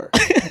car.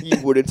 You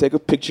wouldn't take a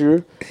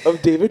picture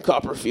of David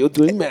Copperfield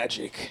doing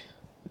magic.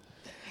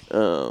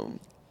 But,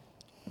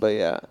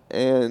 yeah.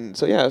 And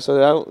so, yeah.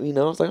 So, I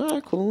was like, all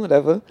right, cool,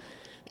 whatever.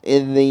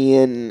 And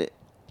then,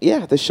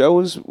 yeah, the show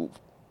was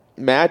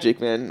magic,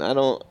 man. I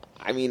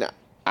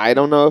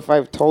don't know if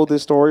I've told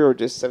this story or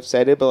just have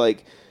said it, but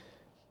like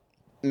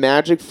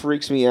magic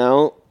freaks me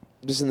out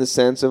just in the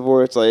sense of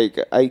where it's like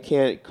I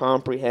can't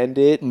comprehend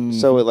it,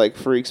 so it like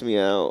freaks me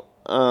out.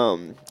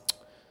 And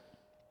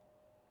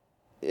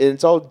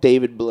it's all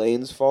David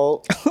Blaine's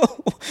fault.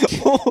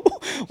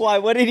 Why?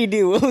 What did he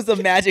do? What was the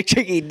magic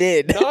trick he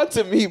did? Not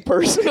to me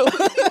personally,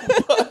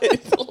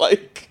 but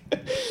like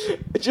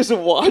just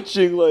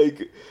watching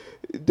like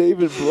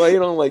David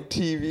Blaine on like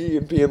TV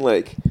and being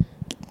like,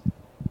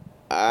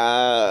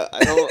 I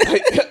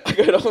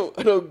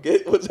don't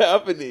get what's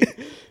happening,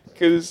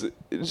 because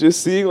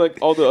just seeing like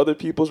all the other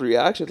people's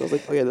reactions, I was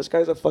like, oh yeah, this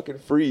guy's a fucking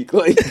freak.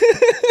 Like,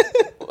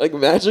 like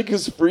magic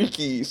is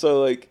freaky.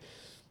 So like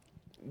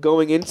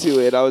going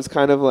into it, I was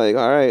kind of like,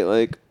 all right,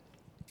 like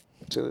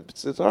it's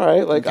all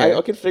right. Like okay.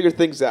 I can figure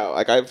things out.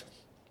 Like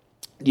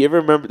do you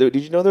ever remember? Did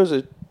you know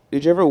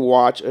did you ever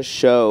watch a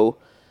show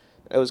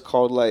that was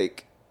called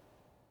like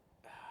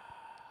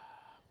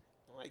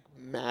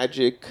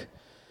Magic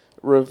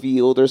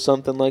Revealed or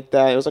something like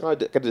that? It was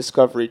like a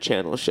Discovery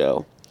Channel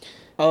show.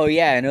 Oh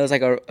yeah, and it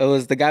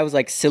was the guy was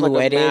like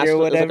silhouetted or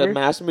whatever. It was like a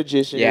master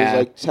magician. Yeah. It was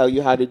like tell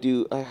you how to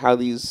do how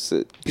these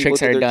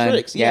tricks are done.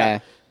 Tricks.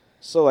 Yeah.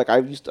 So like I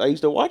used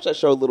to watch that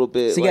show a little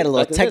bit. So you got a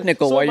little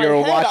technical while you were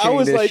watching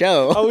the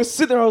show. I was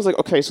sitting there. I was like,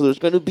 okay, so there's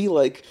gonna be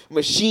like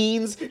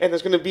machines and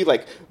there's gonna be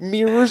like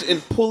mirrors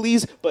and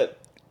pulleys. But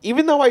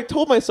even though I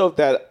told myself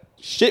that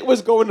shit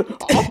was going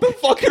off the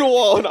fucking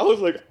wall, and I was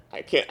like,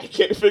 I can't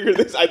figure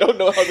this. I don't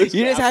know how this.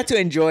 You just have to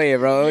enjoy it,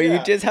 bro. Yeah.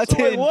 You just have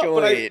to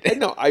enjoy it.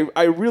 No,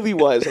 I really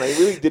was, and I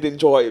really did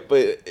enjoy it.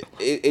 But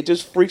it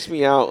just freaks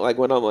me out, like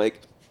when I'm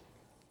like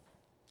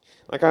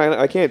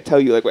I can't tell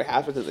you like what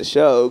happens in the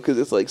show because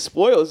it's like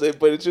spoils it.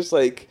 But it's just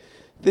like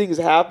things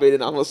happen,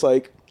 and I'm just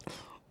like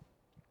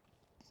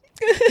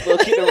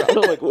looking around.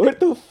 I'm like, where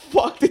the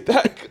fuck did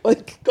that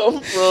like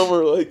come from?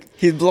 Or like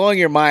he's blowing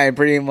your mind,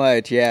 pretty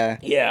much. Yeah.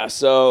 Yeah.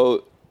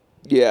 So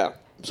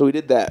we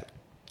did that.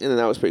 And then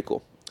that was pretty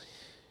cool.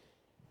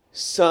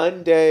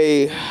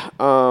 Sunday,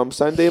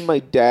 my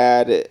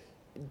dad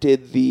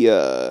did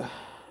the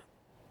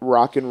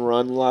Rock and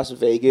Run Las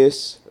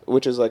Vegas,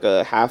 which is like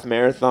a half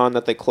marathon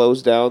that they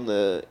close down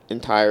the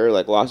entire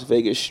like Las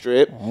Vegas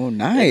Strip. Oh,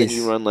 nice. And then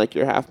you run like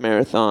your half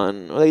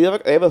marathon. Well, they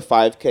have a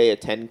 5K, a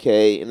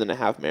 10K, and then a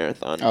half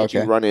marathon. But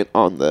Okay. you run it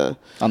on the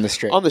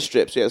strip. On the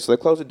strips, yeah. So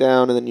they close it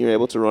down, and then you're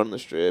able to run the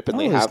strip. And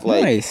they have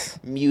like nice.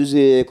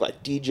 music,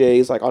 like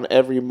DJs, like on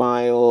every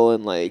mile,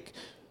 and like.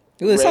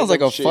 Ooh, this sounds like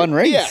a shit. fun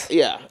race.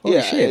 Yeah.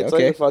 Holy shit, It's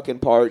okay. like a fucking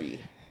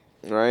party,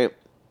 right?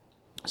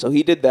 So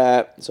he did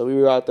that. So we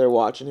were out there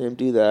watching him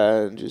do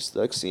that and just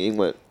like seeing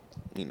what,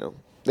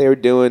 they were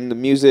doing. The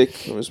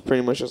music was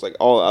pretty much just like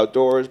all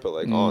outdoors, but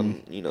like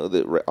on,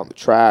 on the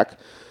track,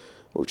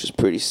 which is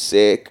pretty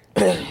sick.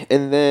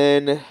 And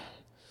then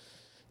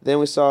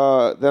I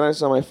saw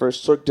my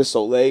first Cirque du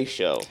Soleil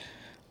show.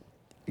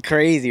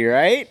 Crazy,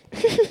 right?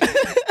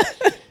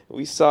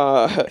 We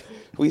saw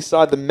we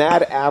saw the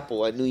Mad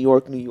Apple at New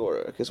York, New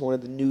York. It's one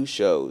of the new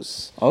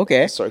shows.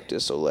 Okay. Cirque du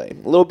Soleil.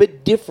 A little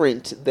bit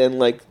different than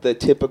like the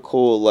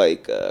typical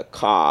like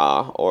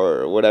Ka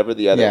or whatever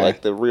the other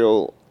like the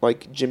real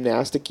like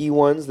gymnastic-y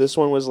ones. This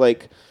one was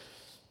like.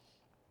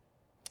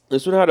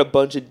 This one had a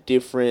bunch of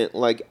different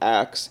like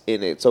acts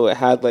in it. So it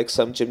had like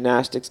some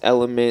gymnastics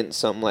elements,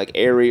 some like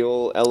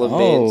aerial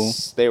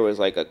elements. There was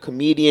like a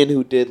comedian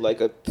who did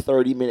like a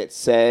 30-minute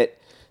set.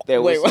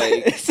 There was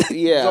like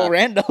so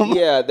random.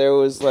 Yeah, there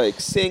was like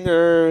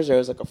singers, there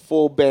was like a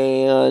full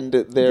band.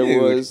 There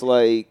was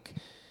like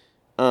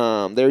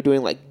they were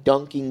doing like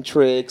dunking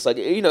tricks, like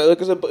it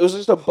was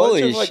just a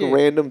bunch of like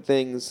random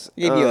things.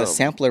 Give you a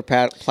sampler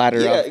platter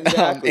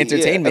of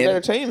entertainment.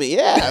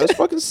 Yeah, it was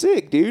fucking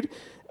sick, dude.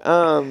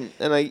 So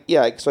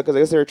because I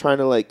guess they were trying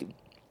to like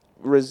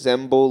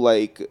resemble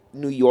like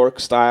New York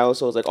style,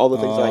 so it's like all the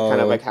things that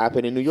kind of like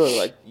happen in New York,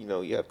 like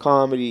you have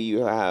comedy, you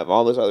have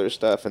all this other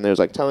stuff, and there's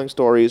like telling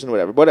stories and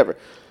whatever.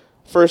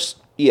 First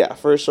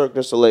Cirque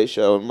du Soleil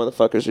show, and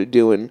motherfuckers are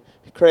doing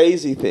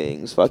crazy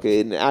things,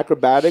 fucking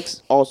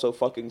acrobatics, also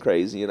fucking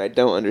crazy, and I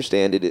don't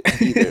understand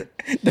it either.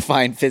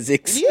 Define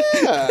physics.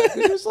 Yeah,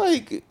 it's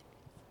like,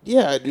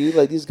 yeah, dude,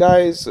 like these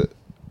guys.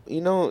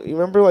 You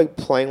remember like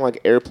playing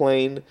like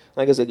airplane,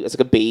 like it's like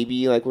a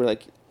baby, like where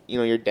like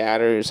your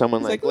dad or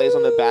someone like lays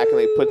on the back and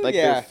they put like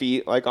their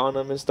feet like on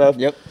them and stuff.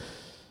 Yep.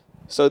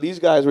 So these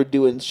guys were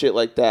doing shit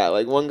like that.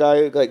 Like one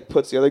guy like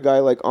puts the other guy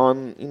like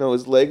on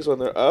his legs when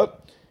they're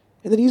up,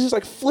 and then he's just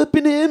like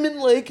flipping him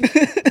and like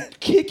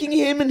kicking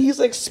him, and he's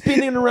like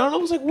spinning around. I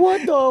was like,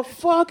 what the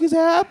fuck is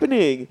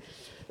happening?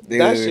 Dude.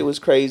 That shit was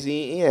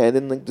crazy. Yeah, and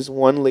then like this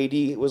one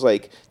lady was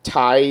like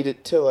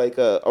tied to like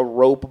a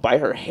rope by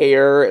her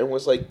hair and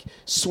was like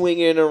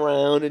swinging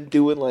around and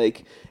doing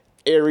like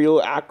aerial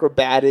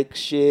acrobatic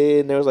shit.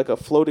 And there was like a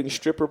floating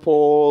stripper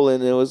pole,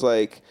 and it was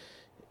like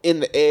in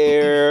the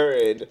air,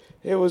 and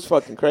it was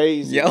fucking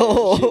crazy.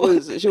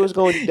 Yo, she was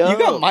going dumb. You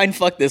got mind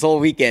fucked this whole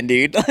weekend,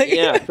 dude.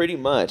 Yeah, pretty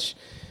much.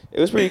 It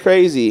was pretty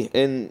crazy,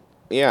 and.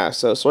 Yeah,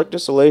 so Cirque du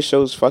Soleil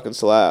shows fucking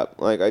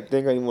slap. Like, I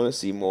think I want to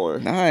see more.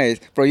 Nice.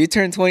 Bro, you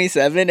turn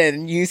 27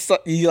 and you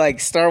like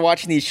start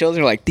watching these shows and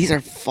you're like, these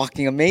are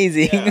fucking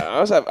amazing. Yeah,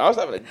 I was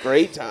having a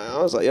great time.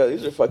 I was like, yo,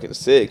 these are fucking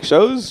sick.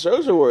 Shows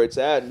are where it's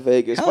at in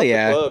Vegas. Hell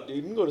yeah. The club, dude.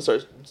 You can go to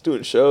start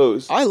doing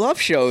shows. I love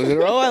shows,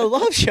 bro. I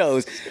love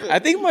shows. I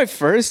think my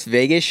first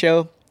Vegas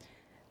show,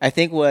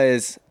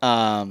 was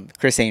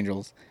Chris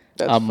Angel's.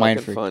 That's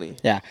fucking funny.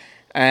 Yeah.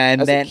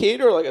 And as then, a kid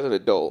or like as an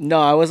adult?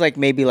 No, I was like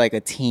maybe like a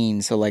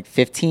teen, so like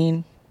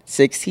 15,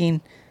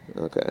 16.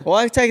 Okay. Well,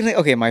 I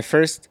technically my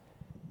first.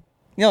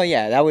 No,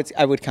 yeah,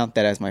 I would count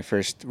that as my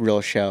first real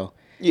show.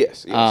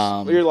 Yes.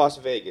 You're Las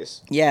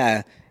Vegas.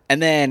 Yeah,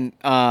 and then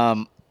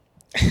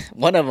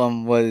one of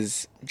them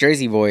was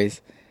Jersey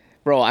Boys.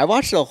 Bro, I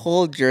watched the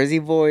whole Jersey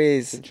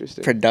Boys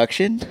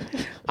production.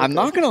 I'm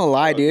not gonna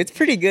lie, dude. It's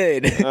pretty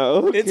good.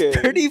 Okay. It's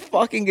pretty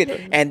fucking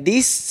good. And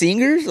these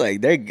singers,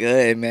 like, they're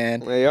good, man.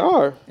 They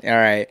are. All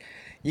right.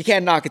 You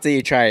can't knock it till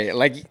you try it.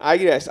 Like, I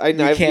guess. I've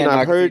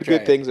heard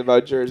good things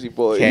about Jersey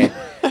Boys. Okay.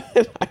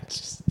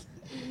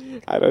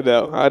 I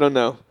don't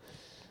know.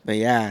 But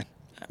yeah.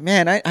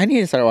 Man, I need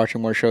to start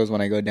watching more shows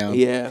when I go down.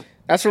 Yeah.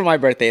 That's for my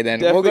birthday then.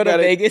 We'll go to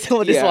Vegas and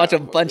we'll just watch a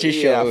bunch of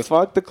shows. Yeah,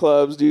 fuck the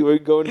clubs, dude. We're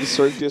going to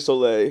Cirque du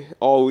Soleil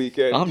all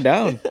weekend. I'm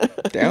down.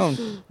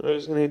 We're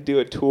just going to do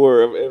a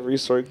tour of every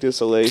Cirque du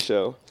Soleil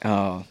show.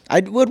 Oh.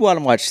 I would want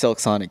to watch Silk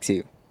Sonic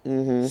too.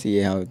 Mm-hmm. See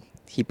how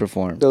he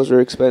performed. Those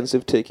are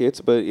expensive tickets,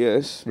 but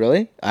yes.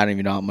 Really? I don't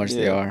even know how much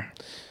they are.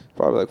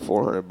 Probably like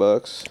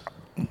 $400.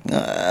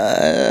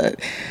 Nah.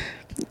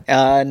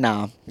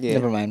 Yeah.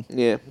 Never mind.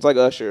 Yeah. It's like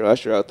Usher.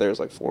 Usher out there is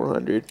like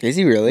 $400. Is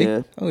he really?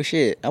 Yeah. Oh,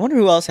 shit. I wonder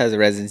who else has a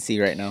residency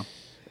right now.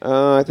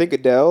 I think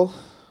Adele,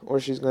 or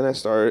she's going to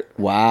start.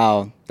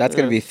 Wow. That's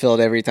going to be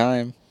filled every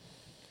time.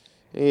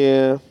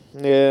 Yeah.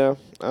 Yeah.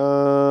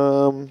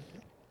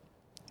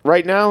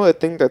 Right now, I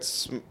think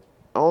that's...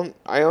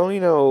 I only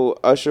know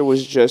Usher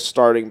was just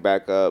starting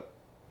back up,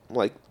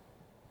 like,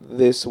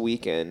 this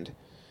weekend.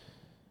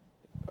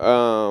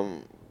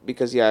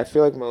 Because, I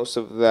feel like most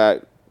of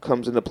that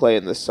comes into play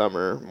in the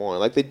summer more.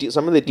 Like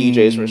some of the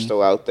DJs were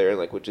still out there and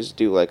like would just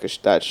do like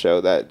that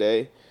show that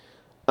day.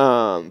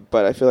 But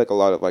I feel like a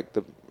lot of like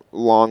the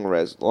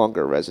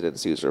longer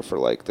residencies are for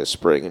like the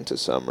spring into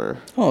summer.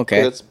 Oh,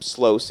 okay. It's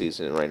slow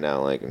season right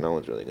now. Like no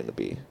one's really going to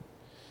be.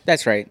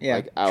 That's right. Yeah.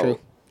 Like out. True.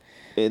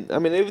 I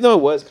mean, even though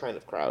it was kind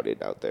of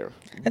crowded out there,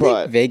 I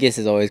think Vegas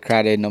is always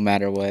crowded no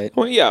matter what.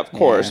 Well, yeah, of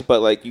course. Yeah.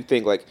 But like you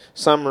think like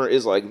summer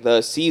is like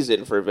the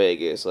season for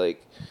Vegas,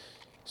 like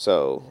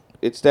so.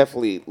 It's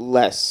definitely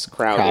less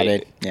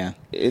crowded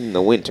in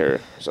the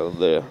winter. So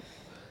they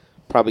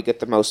probably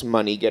get the most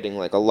money getting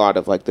like a lot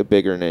of like the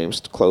bigger names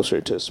closer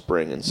to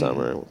spring and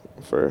summer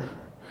for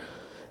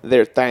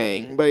their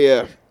thing. But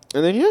yeah.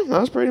 And then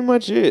that was pretty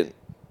much it.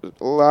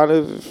 A lot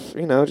of,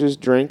 just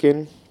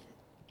drinking.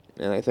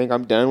 And I think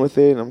I'm done with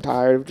it. I'm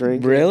tired of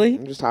drinking. Really?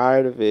 I'm just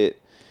tired of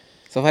it.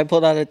 So if I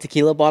pulled out a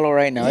tequila bottle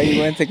right now,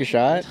 you want to take a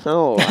shot?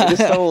 No, I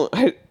just don't.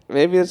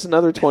 Maybe it's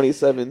another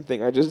 27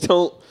 thing. I just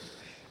don't.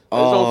 I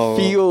just don't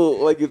feel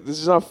like this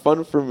is not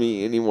fun for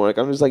me anymore. Like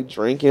I'm just like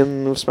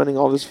drinking, spending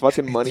all this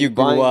fucking money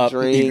buying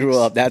drinks. You grew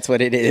up. That's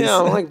what it is. Yeah,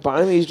 I'm like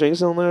buying these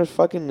drinks and they're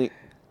fucking like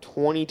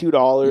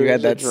 $22. You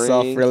had that drink.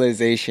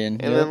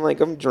 self-realization. And then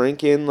like I'm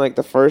drinking like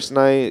the first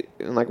night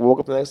and like woke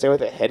up the next day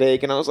with a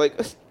headache and I was like,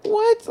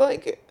 what?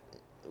 Like,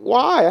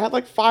 why? I had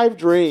like 5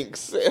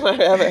 drinks and I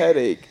have a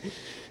headache.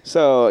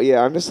 So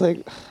yeah, I'm just like,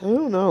 I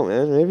don't know,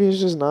 man. Maybe it's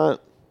just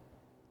not.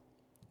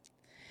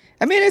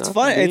 I mean, it's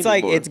fun. It's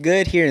like anymore. it's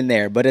good here and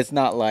there, but it's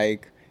not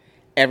like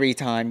every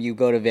time you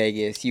go to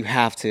Vegas, you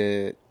have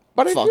to.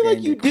 But I feel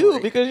like you do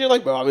party. because you're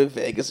like, bro, I'm in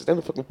Vegas. It's time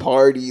to fucking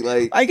party.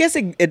 Like, I guess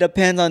it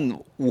depends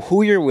on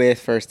who you're with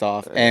first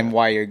off and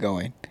why you're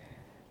going.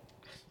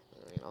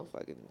 I'll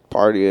fucking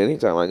party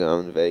anytime I go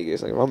in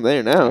Vegas. Like if I'm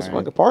there now, it's All right.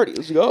 fucking party.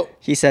 Let's go.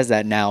 He says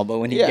that now, but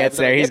when he Yeah, gets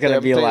but then I there, he's get gonna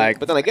there, be but then- like,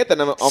 But then I get there,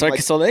 and I'm Cirque like,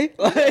 du Soleil?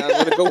 I'm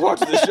gonna go watch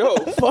the show.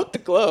 Fuck the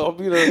club. I'll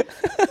be there.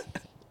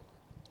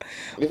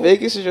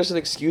 Vegas is just an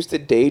excuse to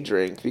day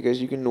drink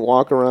because you can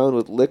walk around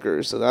with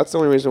liquor. So that's the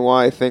only reason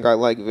why I think I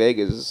like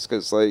Vegas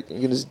because like you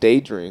can just day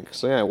drink.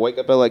 So yeah, I wake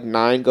up at like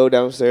 9, go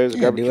downstairs,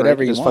 grab a do drink,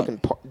 whatever and you just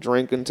want. fucking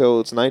drink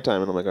until it's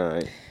nighttime, and I'm like, all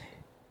right.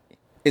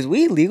 is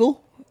weed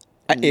legal?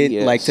 Like to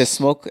Yes.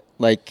 smoke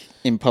like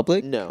in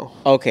public? No,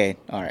 Okay,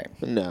 all right.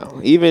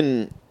 no,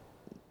 even.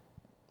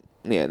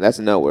 Yeah, that's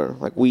nowhere.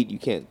 Like weed, you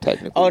can't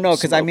technically. Oh no,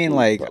 because I smoke mean, weed,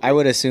 like but, I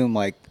would assume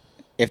like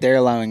if they're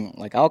allowing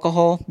like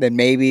alcohol, then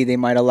maybe they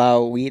might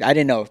allow weed. I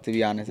didn't know, to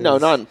be honest. No,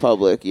 not in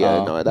public. Yeah,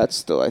 Oh. no, that's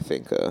still I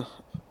think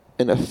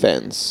an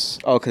offense.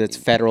 Oh, because it's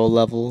federal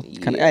level.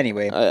 Kind of. Yeah,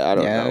 Anyway, I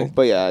don't yeah. know,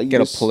 but yeah, you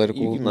Get a just,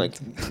 political- You can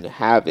like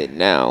have it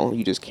now.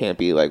 You just can't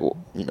be like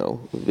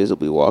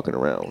visibly walking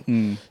around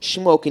Mm.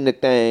 smoking the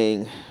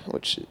thing,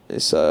 which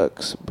it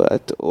sucks.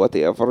 But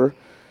whatever.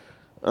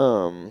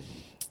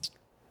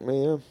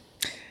 Yeah.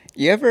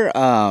 You ever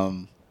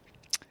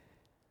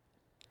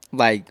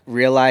like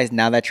realize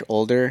now that you're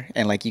older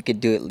and like you could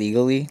do it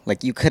legally?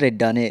 Like you could have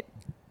done it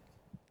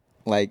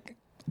like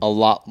a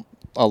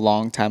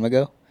long time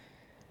ago.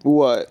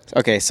 What?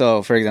 Okay,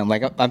 so for example,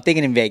 like I'm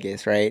thinking in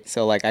Vegas, right?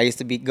 So like I used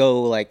to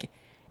go like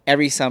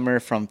every summer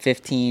from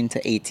 15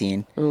 to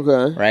 18,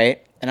 Okay.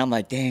 right? And I'm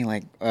like, dang,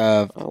 like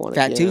wanna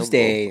Fat gamble.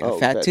 Tuesday, Oh,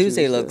 Fat Fat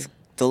Tuesday Tuesday. looks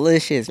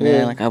delicious, man.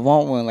 Yeah. Like I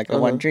want one, like I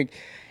want Uh-huh. a drink.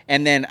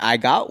 And then I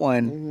got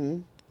one Mm-hmm.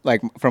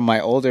 like from my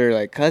older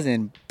like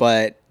cousin,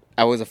 but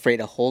I was afraid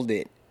to hold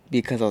it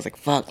because I was like,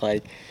 fuck,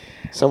 like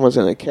Someone's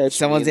gonna catch.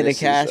 Someone's me, and gonna this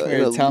is catch me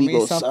or an tell me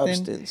illegal something.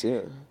 Substance,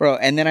 yeah. bro.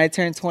 And then I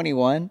turned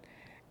 21,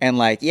 and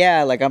like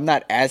yeah, like I'm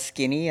not as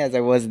skinny as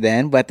I was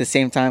then, but at the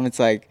same time, it's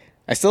like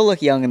I still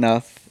look young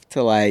enough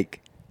to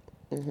like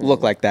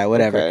look like that,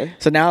 whatever. Okay.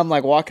 So now I'm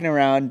like walking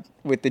around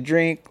with the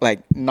drink like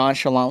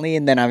nonchalantly,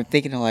 and then I'm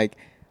thinking like,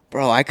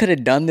 bro, I could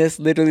have done this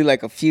literally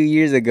like a few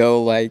years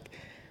ago, like.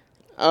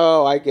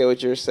 Oh, I get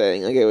what you're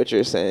saying.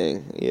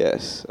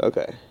 Yes.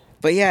 Okay.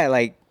 But yeah,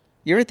 like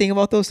you ever think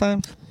about those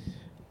times?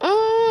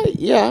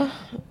 Yeah.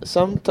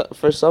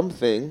 For some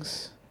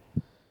things,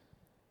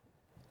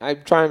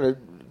 I'm trying to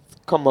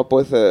come up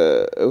with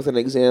an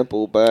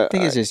example, but I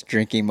think it's just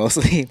drinking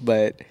mostly,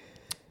 but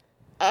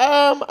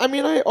I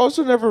mean, I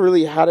also never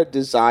really had a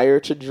desire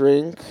to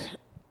drink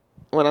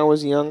when I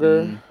was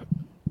younger.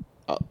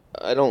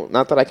 I don't,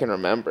 not that I can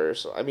remember.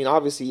 So I mean,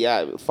 obviously,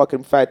 yeah,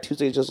 fucking Fat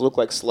Tuesday just looked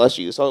like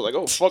slushy. So I was like,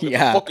 oh,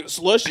 fucking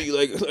slushy.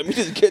 Like, let me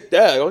just get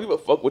that. I don't give a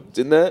fuck what's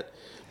in that.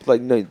 But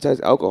like, no, it has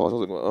alcohol. So I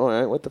was like, well, all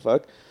right, what the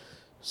fuck.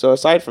 So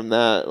aside from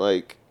that,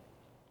 like,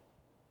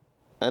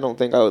 I don't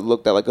think I would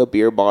looked at like a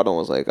beer bottle and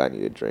was like, I need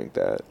to drink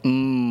that.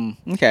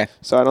 okay.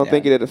 So I don't Yeah.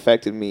 think it had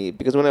affected me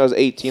because when I was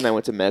 18, I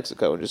went to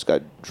Mexico and just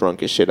got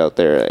drunk as shit out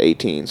there at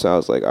 18. So I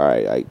was like, all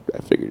right, I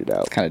figured it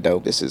out. It's kind of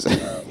dope. This is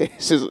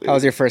How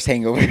was your first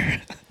hangover?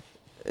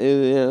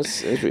 yeah,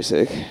 it's pretty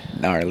sick.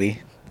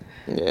 Gnarly.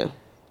 Yeah,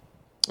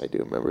 I do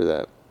remember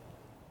that.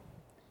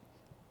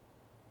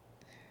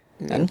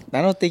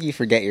 I don't think you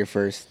forget your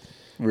first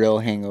real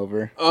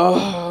hangover.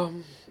 Well,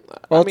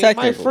 Well, I mean, my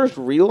technically. first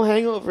real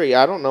hangover.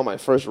 Yeah, I don't know my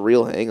first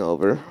real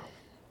hangover.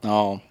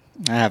 Oh,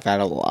 I have had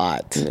a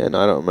lot. And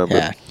I don't remember.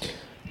 Yeah.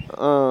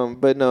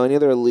 But no, any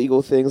other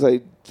illegal things I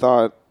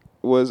thought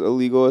was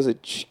illegal as a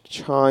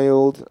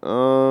child.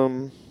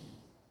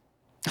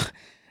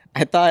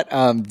 I thought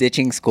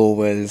ditching school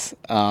was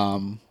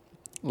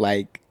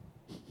like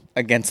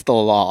against the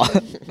law.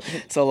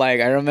 So like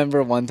I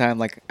remember one time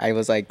like I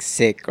was like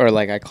sick or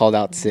like I called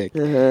out sick.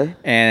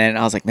 And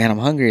I was like, man, I'm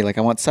hungry. Like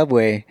I want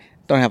Subway.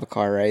 Don't have a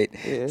car, right?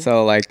 Yeah.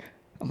 So like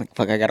I'm like,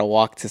 fuck, I gotta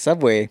walk to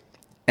Subway.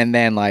 And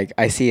then like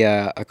I see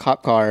a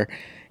cop car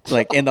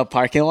like in the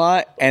parking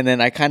lot, and then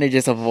I kind of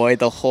just avoid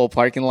the whole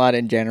parking lot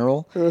in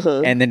general,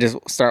 and then just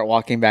start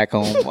walking back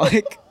home.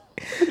 Like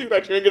You're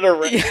not trying to get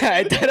arrested. yeah,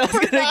 I thought I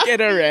was gonna get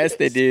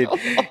arrested, dude.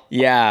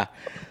 Yeah.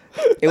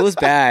 It was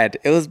bad.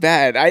 It was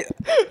bad.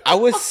 I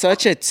was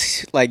such a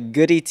like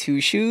goody two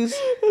shoes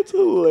That's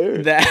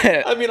hilarious.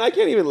 that I mean, I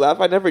can't even laugh.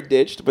 I never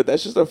ditched, but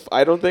that's just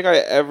I don't think I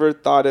ever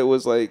thought it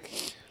was like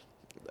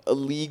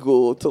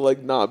illegal to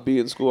like not be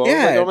in school. I was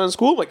Yeah. like, I'm in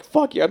school. I'm like,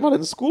 fuck yeah, I'm not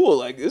in school.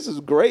 Like, this is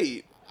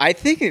great. I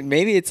think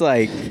maybe it's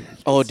like,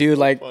 oh, dude,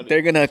 like funny.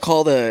 they're gonna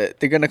call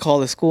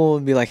the school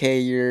and be like,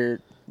 hey, there's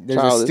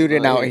Child a is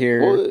student not out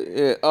here. here. Well,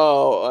 yeah.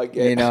 Oh, I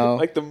get You know?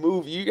 like the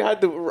movie. You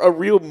had a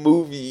real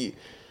movie,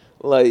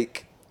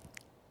 like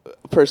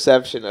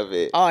perception of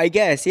it. Oh, I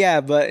guess,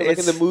 yeah, but Like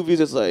in the movies,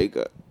 it's like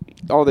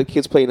all the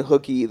kids playing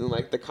hooky, and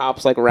like the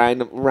cops like round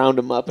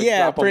them up and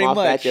Yeah, drop them pretty off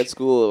back much. at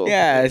school.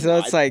 Yeah, so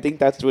it's I like- think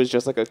that was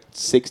just like a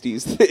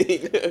 '60s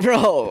thing,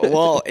 bro.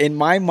 Well, in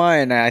my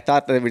mind, I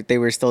thought that they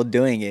were still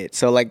doing it.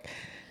 So like,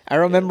 I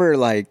remember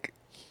like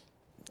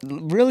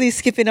really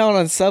skipping out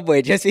on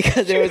Subway just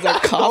because there was a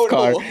cop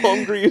car.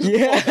 Hungry as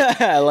fuck.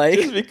 Yeah, like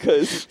Just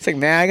because it's like,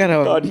 man,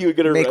 I thought he would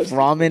get gotta make arrested.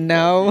 ramen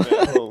now.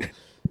 At home.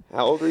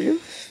 How old are you?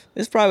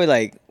 It's probably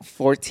like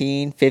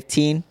 14,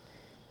 15.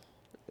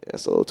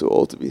 That's a little too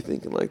old to be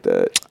thinking like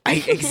that.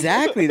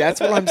 Exactly. That's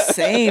what I'm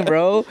saying,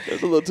 bro.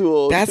 That's a little too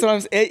old. That's what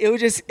I'm. It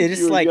just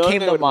You were like young, came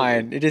that to would've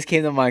mind. been- It just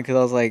came to mind because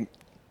I was like,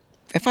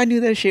 if I knew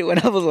that shit when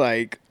I was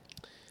like,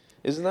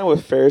 Isn't that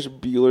with Ferris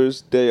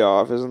Bueller's Day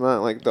Off? Isn't that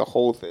like the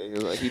whole thing?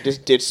 Is like he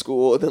just ditched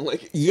school and then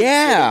like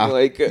Yeah.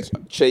 like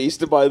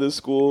chased by the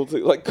school to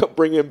like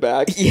bring him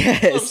back.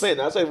 Yes. That's what I'm saying.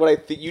 That's like what I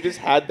think. You just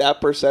had that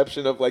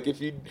perception of like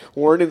if you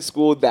weren't in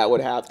school, that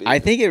would happen. I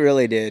think it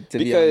really did. To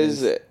be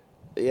honest. because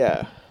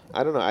yeah,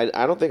 I don't know.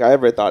 I don't think I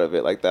ever thought of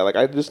it like that. Like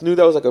I just knew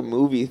that was like a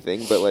movie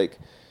thing, but like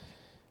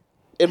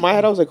in my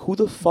head, I was like, who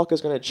the fuck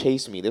is gonna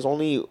chase me? There's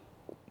only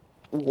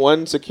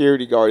one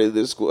security guard at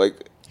this school.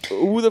 Like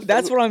who the?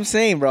 That's what I'm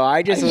saying, bro.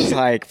 I just was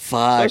like,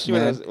 fuck, Especially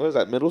when I man. was, what was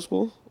that, middle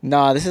school?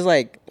 No, this is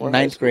like Or high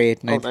ninth school? grade.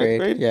 Oh, Ninth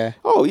grade. Yeah.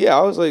 Oh yeah,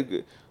 I was like,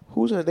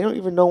 who's gonna? They don't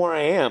even know where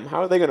I am.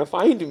 How are they gonna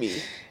find me?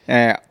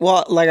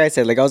 Well, like I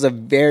said, like I was a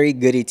very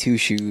goody two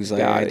shoes. Like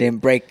Got I it. didn't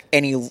break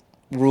any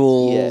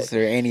rules Yeah.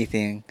 or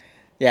anything.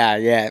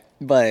 Yeah.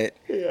 But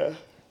Yeah.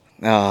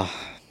 oh,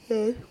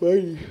 No,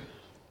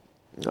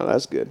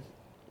 that's good.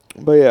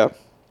 But yeah,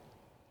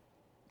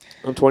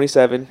 I'm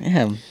 27.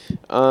 yeah.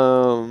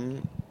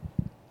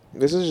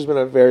 This has just been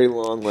a very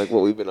long, like,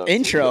 what we've been up to.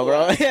 Intro,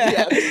 bro.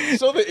 Yeah.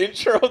 So the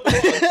intro. Of the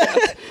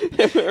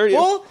podcast, we're already at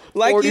Well,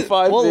 like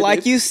 45 like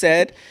minutes. you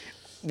said,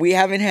 we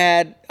haven't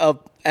had a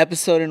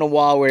episode in a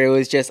while where it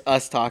was just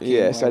us talking.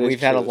 Yes, Like, that is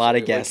we've had a true. lot We're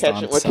of guests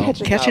catching- on. we're So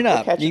catching We're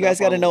up. catching You guys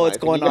up got to on know what's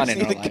life. going You on guys in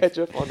need our to life. catch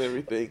up on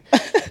everything.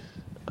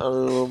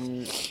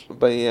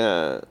 But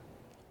yeah,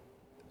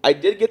 I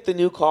did get the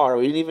new car.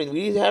 We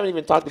haven't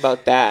even talked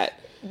about that.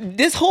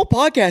 This whole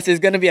podcast is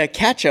going to be a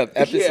catch-up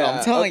episode.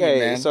 I'm telling okay, you,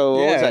 man. So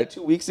what was Yeah. that?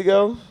 2 weeks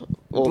ago?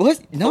 Well,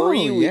 What? No,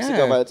 3 weeks yeah.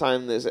 ago. By the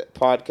time this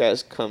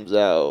podcast comes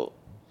out,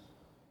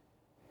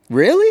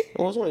 Really? it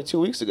was only 2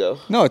 weeks ago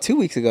No, 2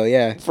 weeks ago.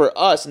 Yeah. for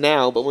us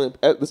now. But when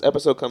this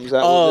episode comes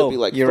out, Oh, it'll be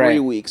like you're 3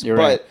 right. weeks. You're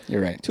but right.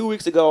 You're right. 2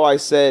 weeks ago, I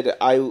said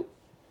I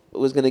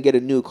was gonna get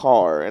a new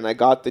car, and I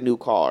got the new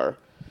car.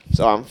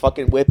 So I'm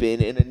fucking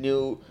whipping in a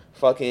new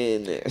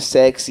fucking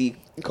sexy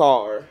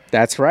car.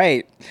 That's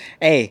right.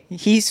 Hey,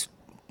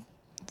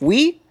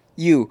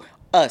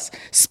 us,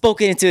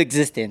 spoken into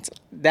existence.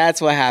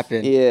 That's what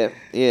happened.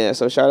 Yeah.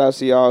 So shout out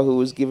to y'all who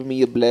was giving me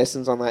your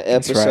blessings on that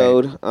That's right.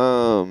 episode.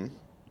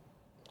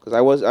 Because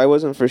I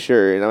wasn't for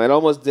sure. It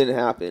almost didn't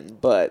happen,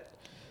 but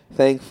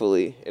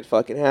thankfully it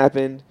fucking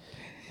happened.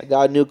 I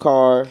got a new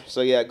car,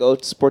 so yeah, go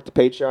support the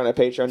Patreon at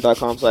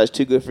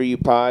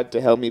patreon.com/TooGoodForYouPod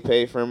to help me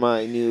pay for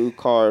my new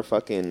car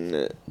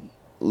fucking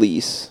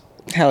lease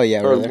Hell yeah,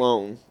 or brother.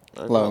 loan.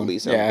 I'm not Loan,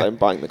 lease. yeah. I'm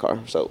buying the car,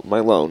 so my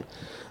loan.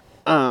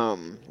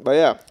 But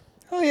yeah,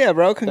 Oh yeah,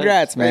 bro.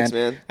 Congrats, man. Thanks,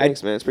 man.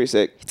 Thanks, man. It's pretty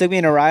sick. You took me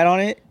on a ride on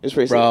it. It's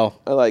pretty Bro. sick.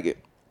 I like it.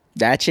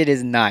 That shit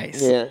is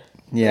nice. Yeah.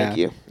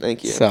 Yeah.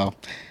 Thank you. So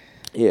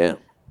Yeah.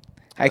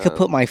 I could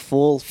put my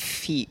full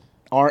feet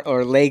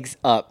or legs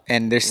up,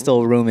 and there's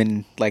still room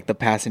in like the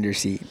passenger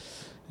seat.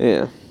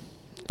 Yeah.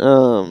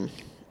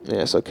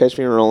 Yeah, so catch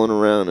me rolling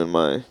around in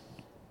my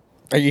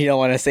Or you don't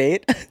want to say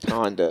it?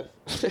 Honda.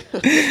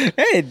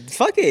 Hey,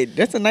 fuck it.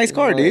 That's a nice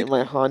car, dude.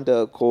 My Honda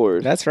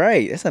Accord. That's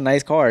right. That's a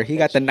nice car. He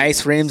got the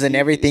nice rims and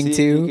everything See if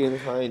too. you can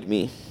find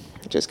me.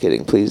 Just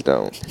kidding. Please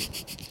don't.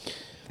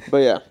 But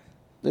yeah,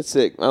 it's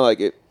sick. I like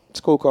it. It's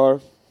a cool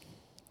car.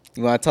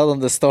 You want to tell them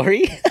the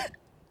story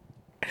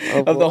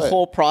of the what?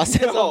 whole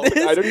process No, of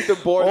this? I don't need to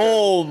bore them.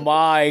 Oh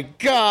my I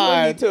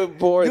god. need to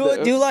bore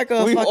them. Do like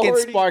a We've fucking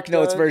already Spark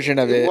Notes done- version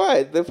of it.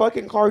 What? The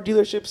fucking car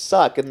dealerships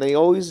suck, and they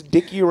always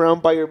dick you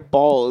around by your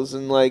balls,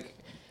 and like,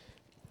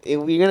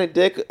 if you're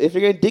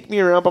gonna dick me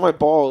around by my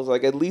balls,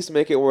 like at least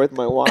make it worth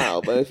my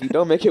while. But if you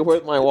don't make it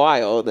worth my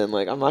while, then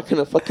like I'm not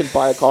gonna fucking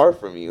buy a car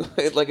from you.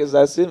 Like it's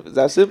that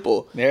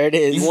simple. There it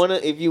is.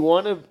 If you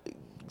wanna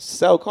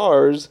sell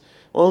cars,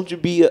 why don't you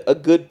be a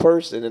good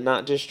person and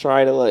not just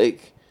try to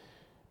like,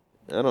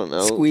 I don't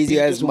know, Squeeze you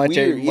be as just much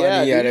weird. money Yeah,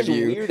 out be of just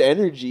you. Weird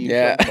energy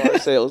Yeah. from car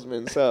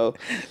salesmen. So,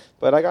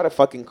 but I got a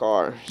fucking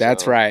car.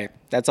 That's so right.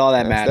 That's all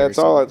that matters.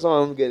 That's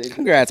all I'm getting.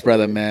 Congrats,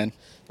 brother, man.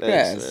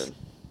 Thanks, Congrats. man.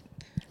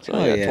 So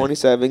Oh, yeah, yeah.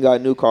 27, got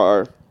a new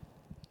car.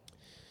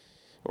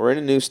 We're in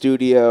a new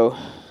studio.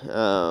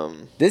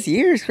 This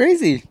year is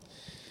crazy.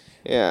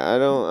 Yeah, I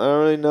don't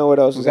really know what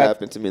else has got-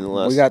 happened to me in the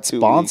last. we got 2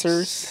 sponsors.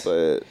 weeks,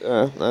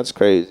 but that's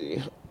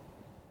crazy.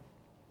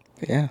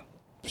 Yeah.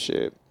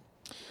 Shit.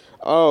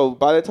 Oh,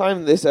 by the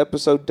time this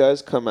episode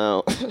does come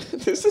out,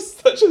 this is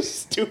such a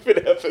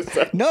stupid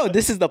episode. No,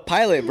 this is the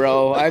pilot,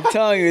 bro. I'm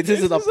telling you,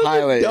 this is the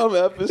pilot. A dumb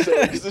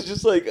episode. This is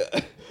just like,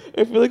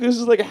 I feel like this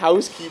is like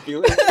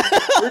housekeeping. Like,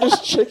 we're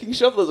just checking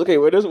shuffles. Okay,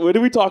 what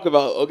do we talk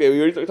about? Okay,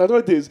 we already talked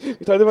about this. We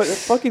talked about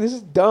fucking. This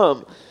is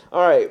dumb.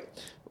 All right.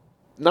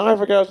 Now I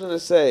forgot what I was gonna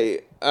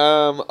say.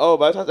 By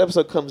the time the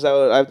episode comes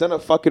out, I've done a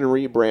fucking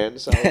rebrand.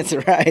 So That's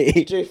right.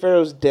 DJ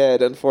Pharaoh's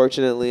dead.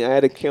 Unfortunately, I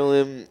had to kill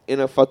him in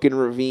a fucking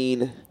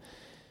ravine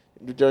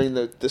during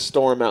the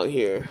storm out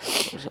here.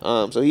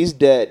 So he's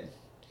dead.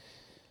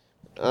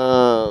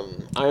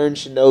 Iron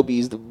Shinobi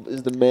is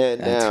the man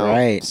now. That's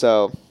right.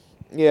 So,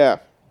 yeah.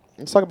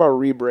 Let's talk about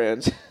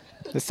rebrands.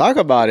 Let's talk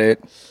about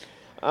it.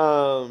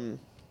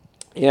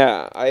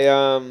 Yeah,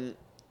 I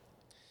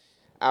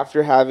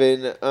after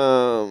having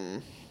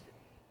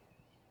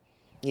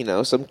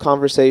some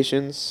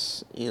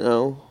conversations,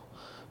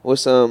 with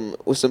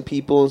some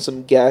people and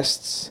some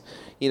guests.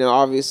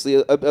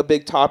 Obviously a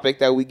big topic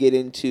that we get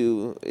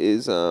into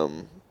is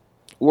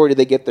where did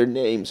they get their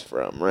names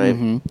from, right?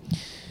 Mm-hmm.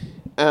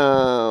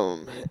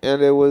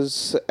 And it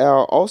was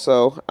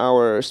also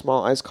our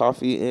Small Iced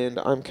Coffee and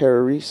I'm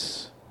Kara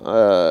Reese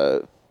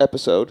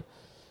episode,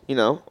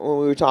 when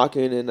we were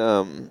talking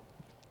and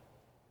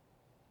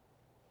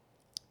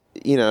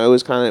it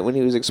was kind of when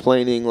he was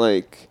explaining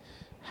like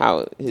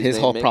how his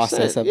whole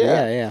process of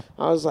yeah.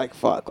 I was like,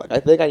 fuck, like I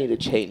think I need to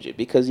change it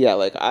because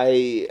like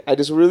I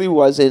just really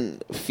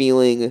wasn't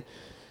feeling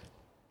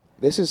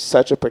this is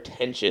such a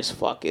pretentious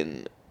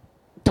fucking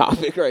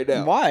topic right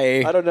now.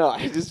 Why? I don't know.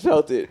 I just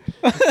felt it.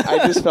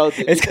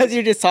 It's because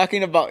you're just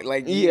talking about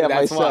like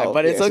that's myself. why.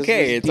 But it's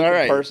okay. It's all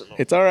right. Personal.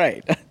 It's all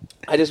right.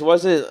 I just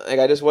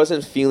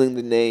wasn't feeling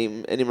the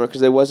name anymore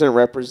because it wasn't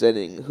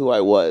representing who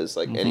I was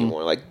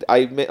anymore. Like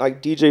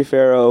DJ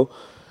Pharaoh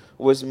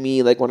was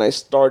me like when I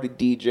started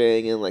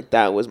DJing and like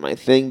that was my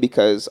thing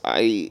because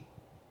I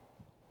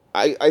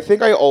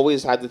think I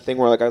always had the thing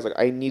where like I was like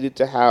I needed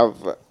to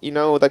have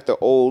like the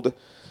old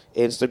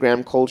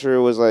Instagram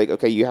culture was like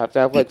okay you have to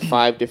have like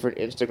 5 different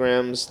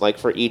Instagrams like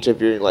for each of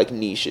your like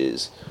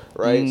niches,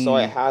 right? So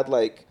I had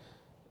like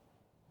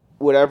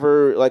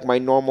whatever like my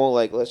normal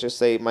like let's just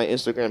say my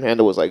Instagram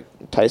handle was like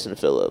Tyson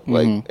Phillip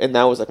like and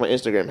that was like my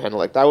Instagram handle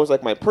like that was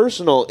like my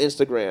personal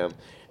Instagram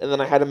and then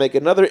I had to make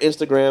another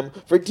Instagram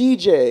for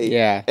DJ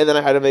and then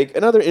I had to make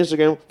another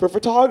Instagram for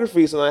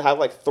photography so then I have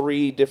like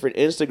 3 different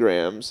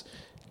Instagrams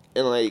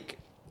and like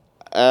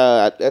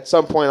at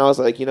some point I was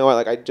like you know what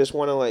like I just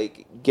want to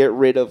like get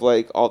rid of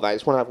like all that I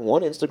just want to have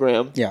one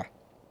Instagram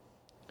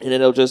and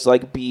it'll just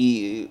like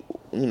be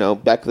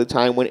back at the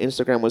time when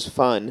Instagram was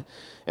fun.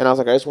 And I was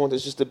like, I just want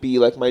this just to be,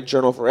 like, my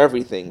journal for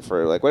everything.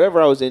 For, like,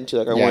 whatever I was into,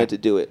 like, I wanted to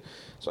do it.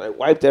 So I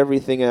wiped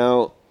everything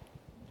out.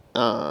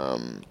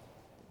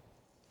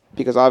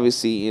 Because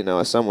obviously,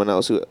 as someone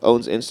else who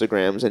owns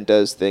Instagrams and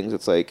does things,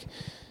 it's like,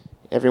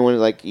 everyone,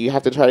 like, you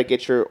have to try to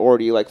get your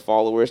already, like,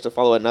 followers to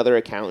follow another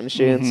account and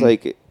shit. It's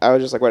like, I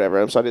was just like,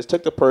 whatever. So I just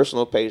took the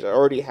personal page. I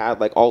already had,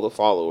 like, all the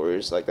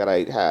followers, like, that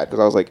I had. Because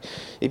I was like,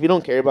 if you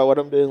don't care about what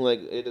I'm doing, like,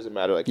 it doesn't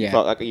matter. Like, you're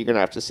going to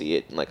have to see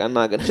it. Like, I'm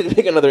not going to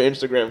make another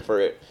Instagram for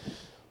it.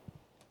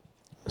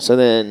 So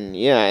then,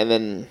 and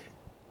then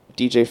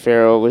DJ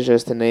Pharaoh was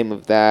just the name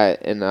of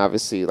that, and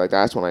obviously, like,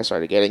 that's when I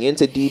started getting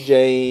into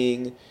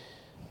DJing,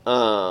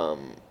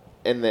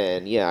 and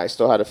then, I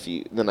still had a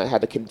few, then I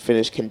had to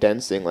finish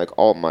condensing, like,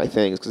 all my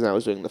things, because I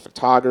was doing the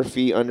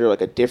photography under, like,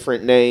 a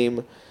different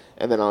name,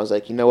 and then I was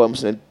like, you know what, I'm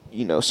just going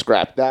to,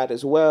 scrap that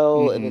as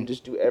well, and then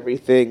just do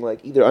everything, like,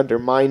 either under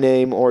my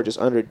name or just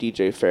under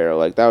DJ Pharaoh,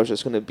 like, that was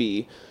just going to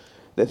be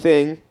the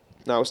thing.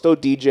 Now, I was still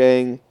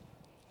DJing.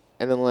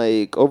 And then,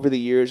 like, over the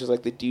years, just,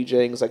 like, the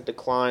DJing's, like,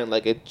 declined.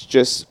 Like, it's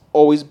just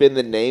always been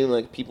the name.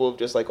 Like, people have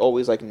just, like,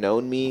 always, like,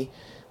 known me.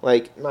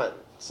 Like, not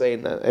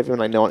saying that everyone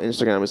I know on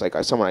Instagram is, like,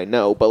 someone I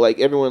know. But, like,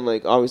 everyone,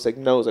 like, always, like,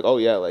 knows, like, oh,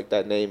 yeah, like,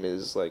 that name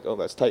is, like, oh,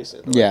 that's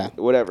Tyson. Like,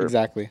 whatever.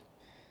 Exactly.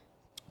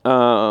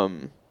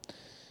 But,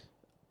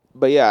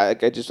 yeah,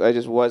 like, I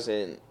just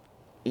wasn't,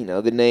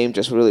 the name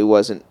just really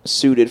wasn't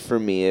suited for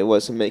me. It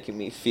wasn't making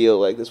me feel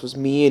like this was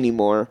me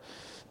anymore.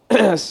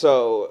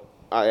 So,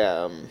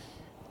 I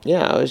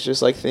was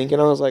just, like, thinking,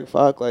 I was like,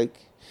 fuck,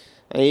 like,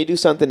 I need to do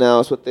something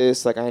else with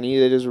this. Like, I need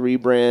to just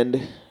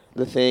rebrand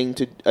the thing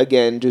to,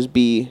 again, just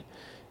be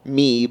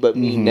me, but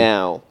me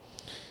now.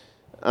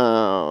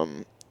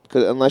 Because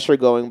unless you're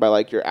going by,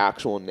 like, your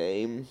actual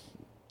name,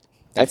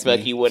 I feel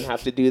like you wouldn't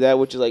have to do that,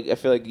 which is, like, I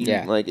feel like,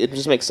 like, it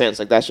just makes sense.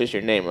 Like, that's just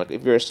your name. Like,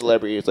 if you're a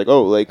celebrity, it's like,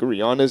 oh, like,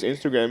 Rihanna's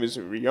Instagram is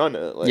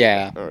Rihanna.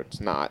 Like, or it's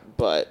not,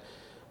 but...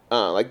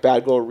 like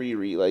Bad Girl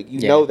Riri, like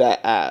you know that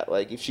at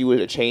like if she were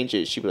to change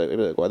it, she'd be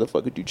like, why the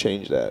fuck would you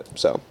change that?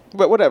 So,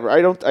 but whatever.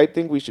 I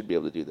think we should be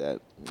able to do that,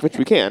 which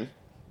we can.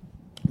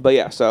 But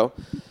yeah, so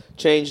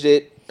changed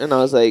it, and I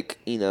was like,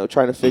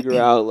 trying to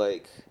figure out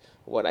like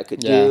what I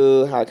could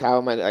do. How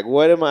am I like?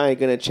 What am I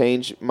gonna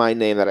change my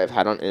name that I've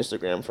had on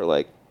Instagram for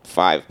like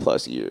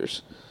 5+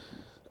 years?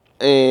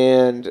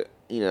 And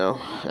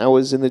I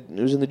was in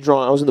the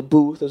drawing. I was in the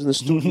booth. I was in the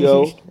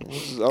studio.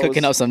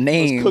 Cooking up some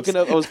names. I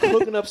was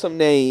cooking up some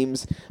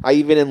names. I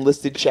even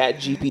enlisted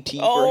ChatGPT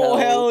for help. Oh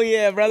hell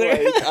yeah, brother!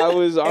 Like, I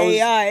was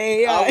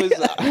AI.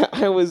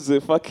 I was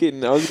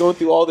going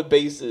through all the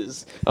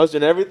bases. I was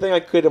doing everything I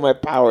could in my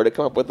power to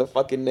come up with a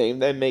fucking name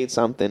that made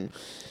something.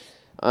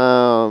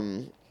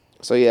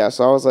 So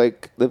I was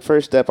like, the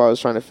first step I was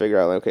trying to figure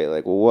out, like, okay,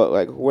 like,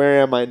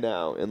 where am I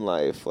now in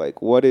life?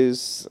 Like, what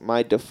is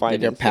my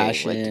defining your thing?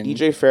 passion. Like,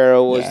 DJ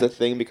Pharaoh was the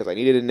thing because I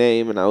needed a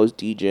name and I was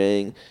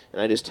DJing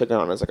and I just took it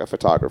on as like a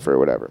photographer or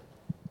whatever.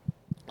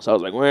 So I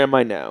was like, where am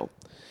I now?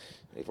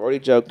 We've already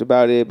joked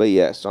about it, but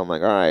yes. So I'm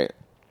like, all right,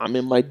 I'm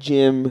in my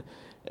gym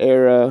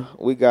era.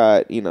 We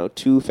got,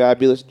 2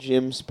 fabulous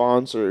gym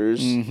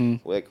sponsors.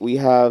 Mm-hmm. Like we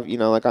have,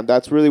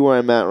 that's really where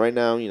I'm at right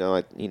now.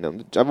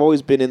 I've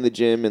always been in the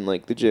gym, and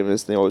like the gym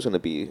is always going to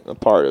be a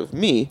part of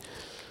me.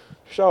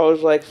 So I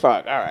was like,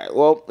 fuck, all right.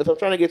 Well, if I'm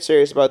trying to get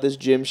serious about this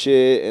gym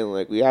shit, and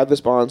like we have the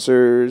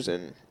sponsors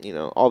and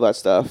all that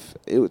stuff,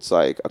 it's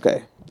like,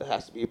 okay, that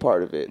has to be a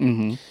part of it.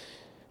 Mm-hmm.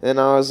 And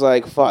I was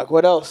like, fuck,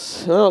 what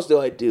else? What else do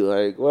I do?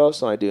 Like, what else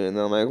do I do? And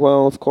then I'm like,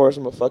 well, of course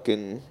I'm a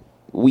fucking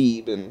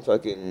weeb and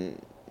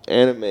fucking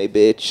anime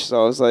bitch.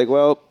 So I was like,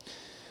 well,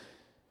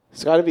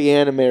 it's got to be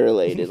anime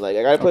related. Like,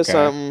 I got to put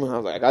something. I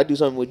was like, I got to do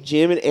something with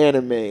gym and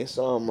anime.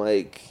 So I'm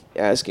like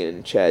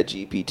asking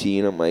ChatGPT,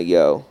 and I'm like,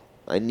 yo,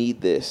 I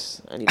need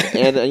this. I need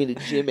a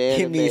gym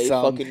anime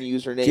fucking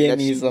username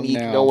that's unique.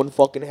 No one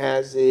fucking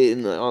has it,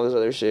 and all this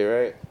other shit,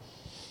 right?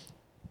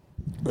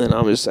 And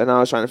I was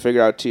trying to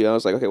figure out too. I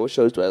was like, okay, what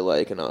shows do I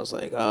like? And I was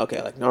like, oh, okay,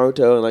 I like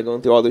Naruto, and like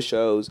going through all the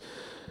shows.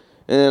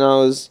 And then I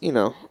was,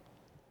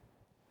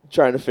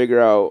 trying to figure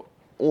out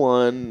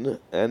one,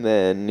 and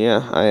then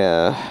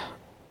I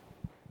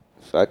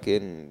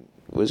fucking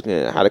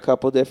had a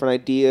couple different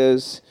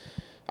ideas.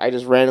 I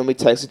just randomly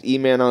texted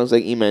E-Man. I was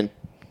like, E-Man,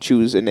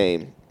 choose a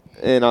name,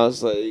 and I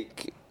was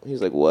like,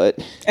 he's like, what?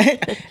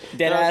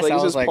 Deadass. I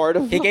was like,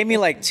 he gave me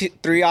like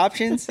 3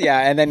 options,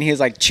 and then he was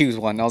like, choose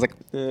one. I was like,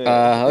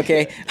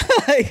 okay.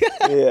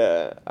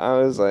 Yeah, I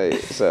was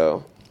like,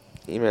 so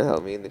E-Man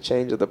helped me in the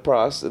change of the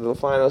process, the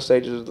final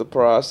stages of the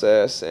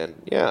process, and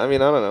I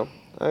mean, I don't know.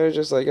 I was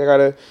just like,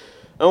 I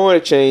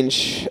want to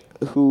change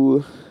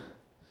who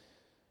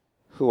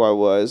I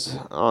was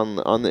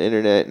on the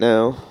internet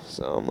now.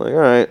 So I'm like, all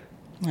right.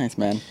 Nice,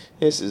 man.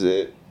 This is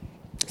it.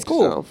 It's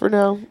cool. So for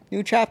now.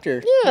 New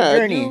chapter. Yeah. New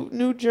journey.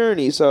 New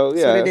journey. So,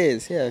 yeah. That's what it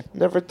is, yeah.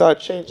 Never thought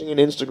changing an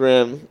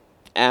Instagram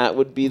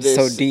would be this.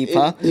 So deep,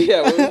 huh?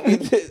 Yeah, would be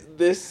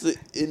this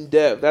in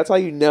depth. That's how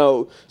you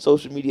know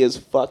social media has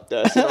fucked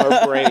us in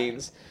our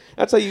brains.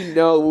 That's how you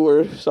know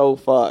we're so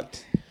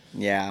fucked.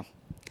 Yeah.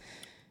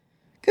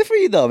 Good for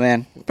you though,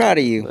 man. Proud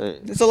of you.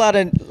 Right. There's a lot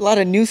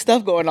of new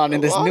stuff going on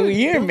in this new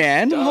year,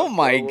 man. Stuff, oh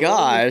my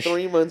gosh.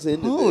 3 months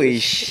into Holy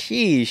this.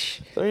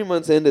 sheesh. 3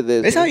 months into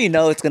this. That's how you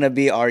know it's gonna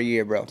be our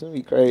year, bro. It's gonna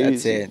be crazy.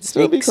 That's it. It's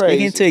gonna be crazy.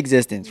 Speak into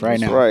existence right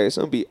That's now. right. It's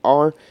gonna be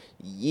our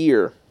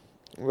year.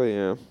 But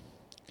yeah.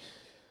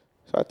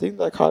 So I think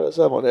that caught us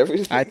up on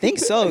everything. I think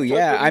so,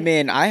 yeah. I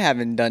mean, I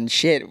haven't done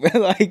shit, but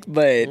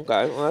Okay,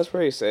 well that's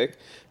pretty sick.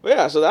 But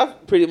yeah, so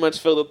that pretty much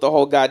filled up the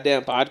whole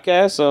goddamn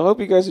podcast. So I hope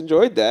you guys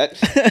enjoyed that.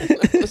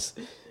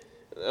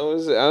 That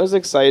was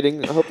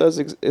exciting. I hope that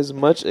was as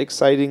much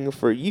exciting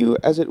for you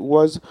as it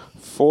was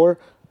for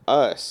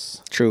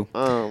us. True.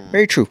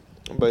 Very true.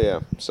 But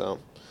yeah, so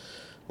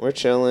we're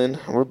chilling.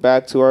 We're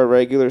back to our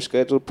regular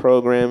scheduled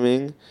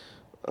programming.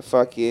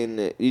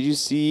 Did you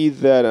see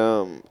that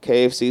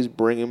KFC's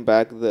bringing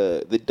back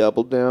the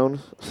Double Down?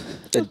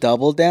 The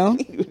Double Down?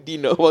 Do you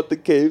know about the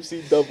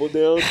KFC Double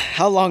Down?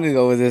 How long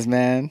ago was this,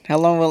 man?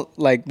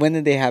 When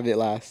did they have it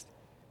last?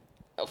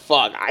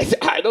 Fuck,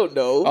 I don't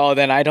know. Oh,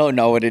 then I don't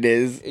know what it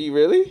is. You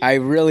really? I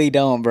really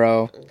don't,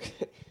 bro.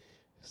 Okay.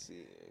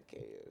 KFC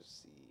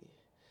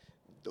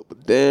Double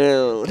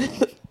Down.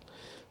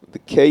 The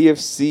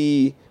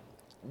KFC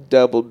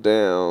Double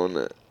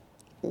Down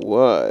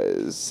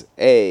was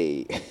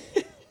a...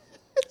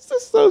 This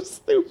is so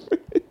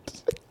stupid.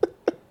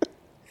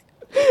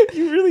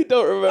 You really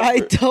don't remember?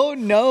 I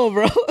don't know,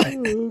 bro.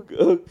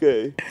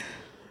 Okay.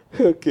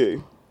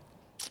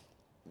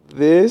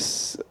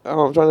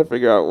 I'm trying to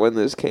figure out when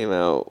this came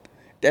out.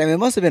 Damn, it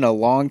must have been a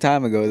long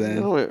time ago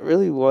then. No, it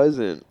really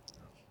wasn't.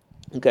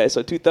 Okay,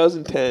 so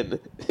 2010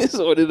 is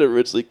when it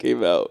originally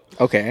came out.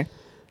 Okay.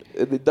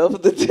 And the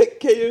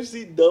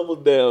KFC Double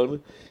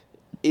Down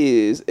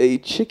is a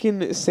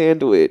chicken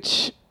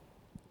sandwich,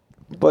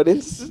 but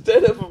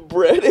instead of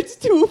bread, it's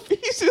 2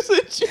 pieces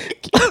of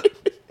chicken.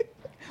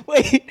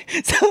 Wait,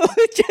 so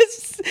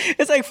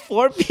it's like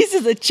 4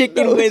 pieces of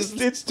chicken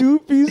with... It's 2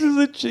 pieces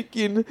of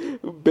chicken,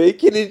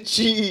 bacon, and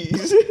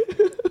cheese.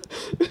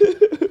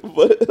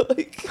 But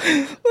like...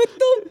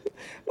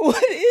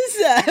 What is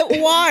that?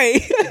 Why?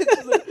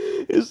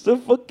 It's the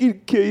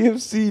fucking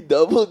KFC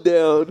Double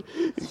Down.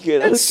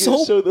 Again, I'll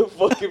show the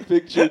fucking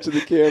picture to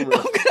the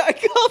camera.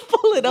 I'll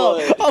pull it up.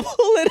 I'll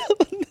pull it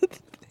up.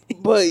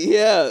 But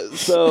yeah,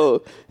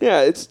 so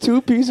it's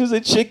 2 pieces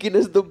of chicken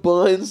as the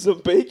bun, some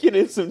bacon,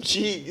 and some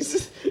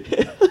cheese.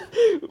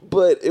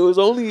 but it was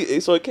only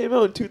so it came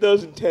out in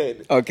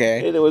 2010.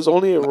 Okay. And it was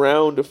only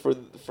around for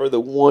the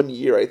 1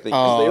 year, I think.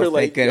 'Cause Oh, they were thank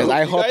like, goodness. "Yo,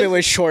 I you hope it guys-" was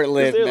 'cause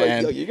short-lived, they're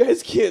man. Like, "Yo, you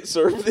guys can't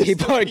serve this."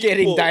 People to are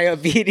getting people."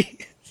 diabetes.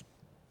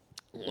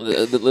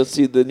 Let's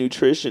see the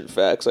nutrition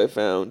facts I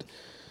found.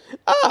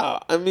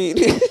 I mean,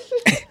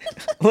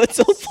 What's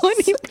so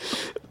funny?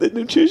 the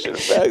nutrition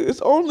fact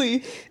is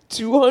only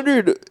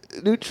 200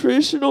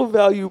 nutritional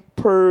value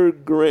per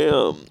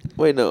gram.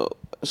 Wait, no.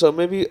 So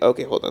maybe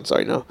okay. Hold on.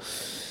 Sorry, no.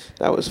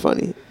 That was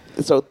funny.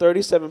 So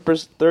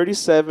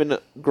 37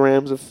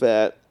 grams of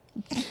fat.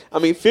 I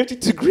mean,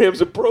 52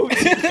 grams of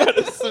protein out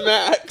of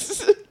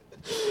snacks.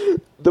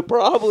 The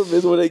problem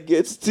is when it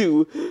gets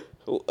to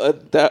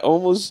that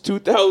almost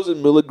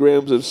 2,000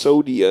 milligrams of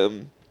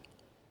sodium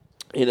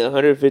and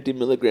 150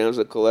 milligrams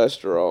of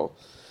cholesterol.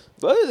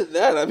 But other than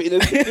that, I mean,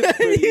 it's pretty,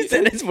 He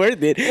said it's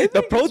worth it. The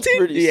it's protein?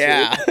 pretty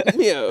Yeah. sick.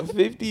 Yeah,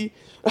 50.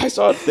 I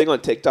saw a thing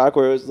on TikTok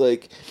where it was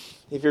like,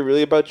 if you're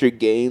really about your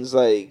gains,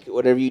 like,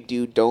 whatever you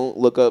do, don't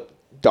look up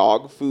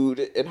dog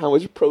food and how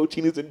much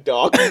protein is in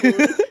dog food.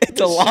 It's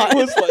a lot. It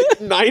was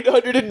like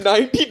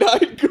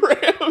 999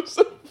 grams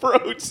of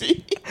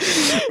protein.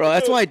 Bro,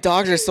 that's why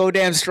dogs are so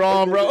damn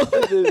strong, bro.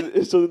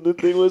 So the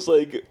thing was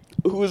like,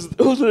 who's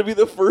gonna be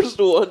the first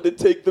one to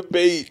take the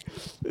bait?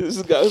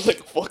 This guy was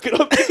like, "Fuck it,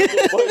 I'm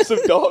gonna go buy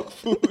some dog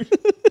food."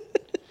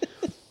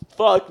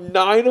 Fuck,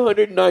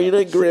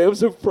 999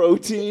 grams of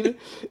protein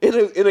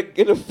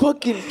in a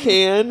fucking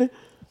can.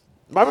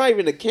 Probably not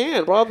even a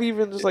can. Probably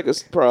even just like a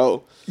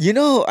pro. You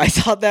know, I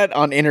saw that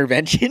on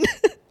Intervention.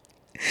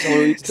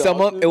 Someone eats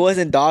dog food? It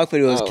wasn't dog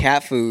food, it was Oh.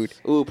 cat food.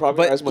 Ooh, probably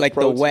But not as much like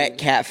protein. the wet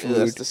cat Yeah,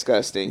 that's food.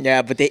 disgusting.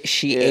 Yeah, but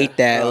she Yeah. ate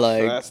that Ugh,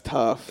 like that's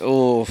tough.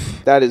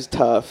 oof. That is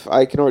tough.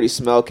 I can already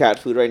smell cat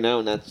food right now,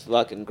 and that's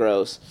fucking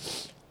gross.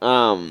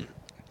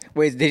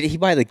 Wait, did he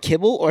buy the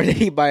kibble or did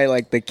he buy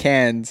like the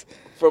cans?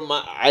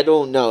 I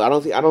don't know. I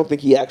don't think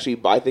he actually.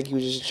 I think he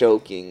was just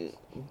joking.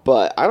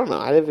 But I don't know.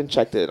 I haven't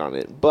checked it on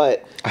it.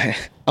 But I'm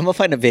gonna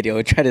find a video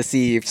and try to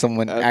see if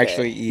someone Okay.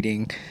 actually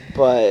eating.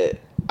 But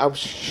I'm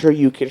sure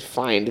you can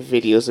find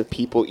videos of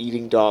people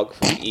eating dog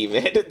food.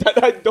 Even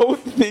I don't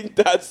think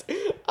that's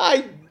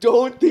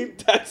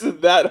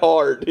that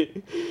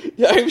hard.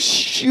 Yeah, I'm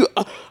sure.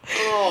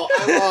 Oh,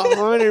 I'm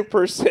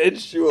 100%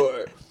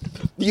 sure.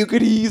 You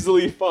could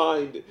easily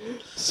find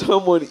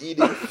someone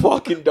eating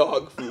fucking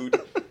dog food.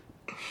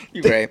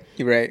 You're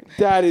right.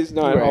 That is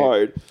not Right.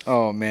 hard.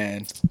 Oh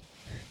man.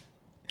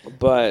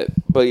 But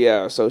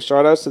yeah, so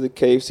shout outs to the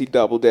KFC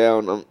Double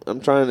Down. I'm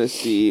trying to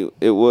see.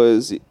 It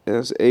was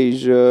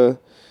Asia,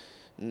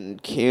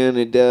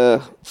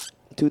 Canada,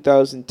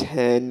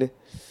 2010. It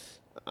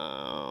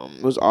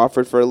was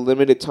offered for a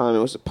limited time. It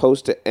was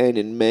supposed to end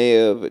in May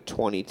of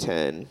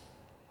 2010.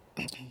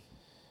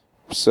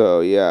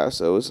 So yeah,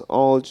 so it was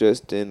all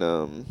just in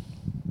Oh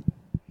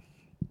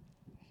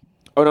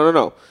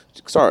no.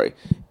 Sorry.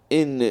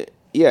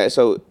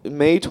 So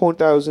May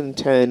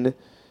 2010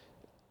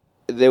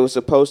 they were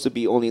supposed to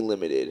be only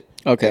limited.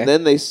 Okay. And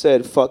then they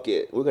said, fuck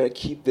it, we're going to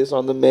keep this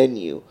on the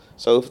menu.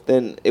 So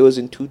then it was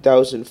in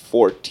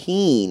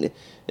 2014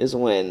 is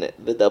when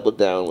the Double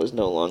Down was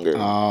no longer.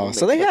 Oh,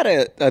 so they had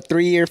a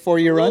 3-year,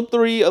 4-year run? A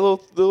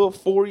little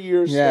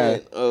 4-year Yeah.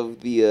 stint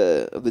of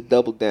the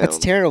Double Down. That's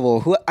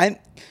terrible.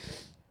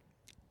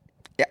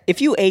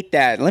 If you ate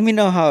that, let me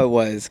know how it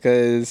was,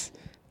 because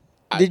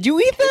did you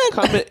eat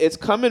that? It's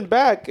coming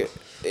back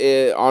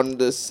on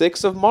the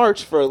 6th of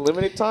March for a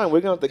limited time.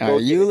 We're going to have to go.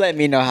 You let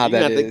me know how You're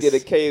that going to have to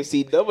is. get a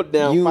KFC Double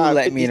Down. You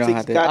let me know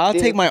how that is. I'll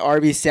take my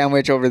Arby's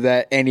sandwich over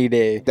that any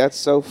day. That's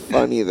so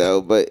funny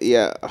though, but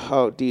yeah,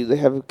 dude, they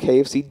have a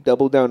KFC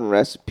Double Down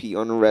recipe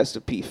on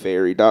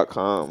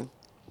RecipeFairy.com.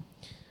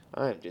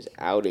 I'm just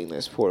outing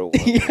this poor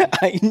woman. Yeah,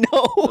 I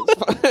know.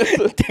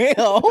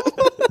 Damn.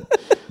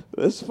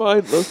 Let's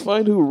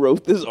find who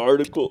wrote this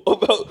article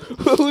about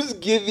who's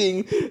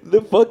giving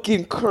the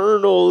fucking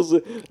Colonel's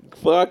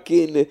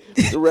fucking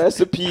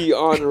recipe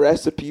on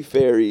Recipe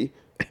Fairy.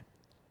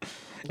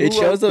 It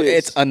shows up.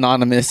 It's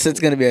anonymous. It's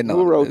gonna be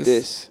anonymous. Who wrote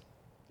this?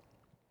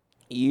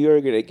 You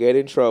are gonna get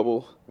in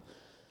trouble.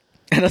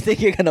 I don't think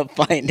you're gonna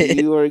find it.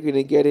 You are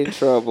gonna get in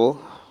trouble.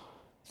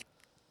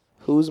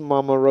 Whose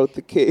mama wrote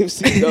the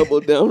KFC Double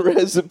Down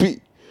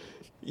recipe?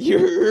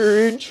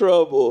 You're in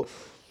trouble.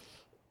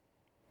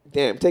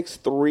 Damn, it takes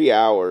 3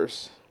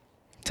 hours.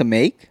 To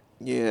make?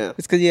 Yeah.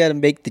 It's because you had to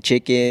make the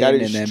chicken That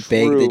and is then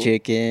bake the true.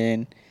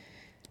 chicken.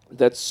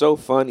 That's so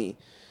funny.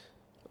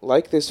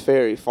 Like this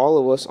fairy,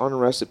 follow us on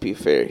Recipe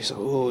Fairy.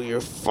 So,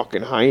 you're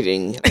fucking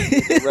hiding under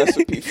the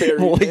Recipe Fairy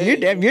Well,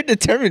 name. you're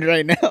determined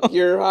right now.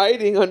 You're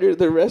hiding under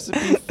the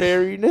Recipe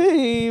Fairy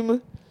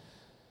name.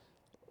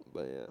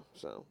 But yeah,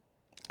 so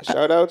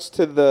shout outs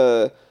to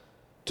the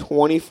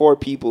 24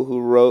 people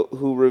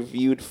who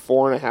reviewed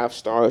 4.5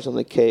 stars on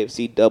the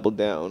KFC Double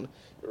Down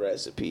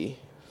recipe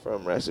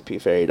from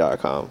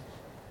RecipeFairy.com.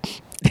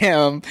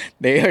 Damn,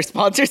 they are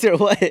sponsors or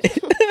what?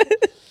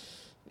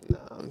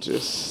 I'm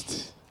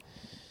just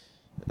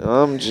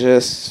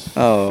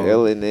Oh.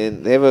 filling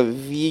in. They have a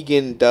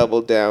vegan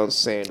Double Down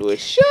sandwich.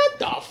 Shut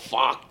the fuck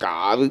fuck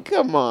off.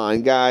 Come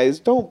on, guys.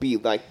 Don't be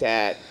like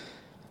that.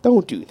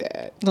 Don't do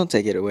that. Don't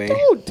take it away.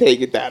 Don't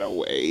take that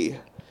away.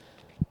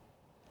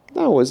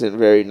 That wasn't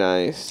very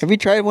nice. Have you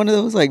tried one of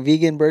those like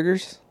vegan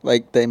burgers,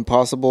 like the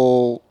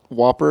Impossible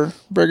Whopper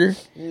burger?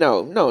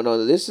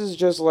 No. This is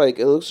just like,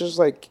 it looks just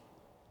like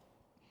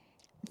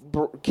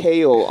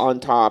kale on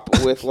top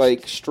with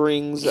like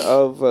strings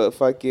of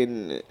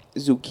fucking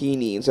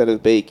zucchini instead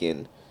of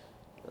bacon.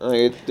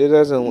 Like, it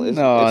doesn't. It's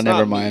Never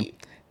not mind.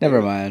 meat.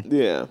 Never mind.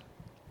 Yeah,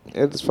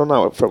 it's from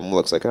not what it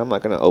looks like. I'm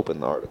not gonna open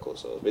the article,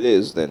 so if it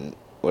is, then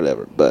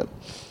whatever. But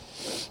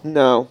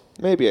no,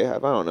 maybe I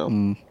have. I don't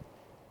know.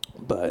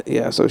 But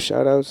yeah, so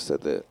shout outs to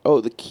the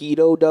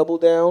keto double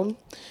down.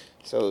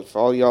 So if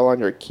all y'all on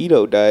your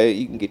keto diet,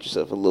 you can get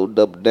yourself a little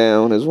double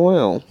down as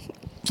well.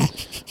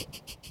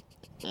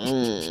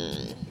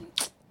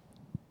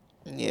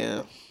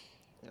 Yeah.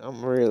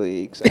 I'm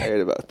really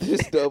excited about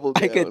this double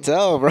down. I could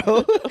tell,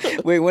 bro.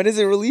 Wait, when is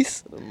it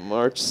released?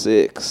 March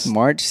 6th.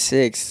 March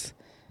 6th.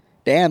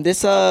 Damn,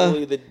 this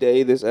Probably the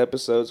day this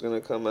episode's gonna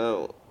come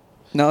out.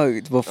 No,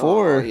 it's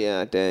before. Oh,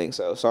 yeah, dang.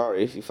 So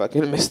sorry if you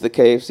fucking missed the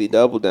KFC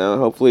double down.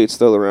 Hopefully it's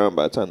still around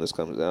by the time this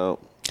comes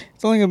out.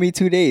 It's only gonna be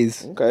 2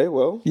 days. Okay,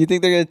 well. You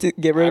think they're gonna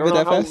get rid of it that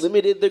I don't know fast? how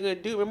limited they're gonna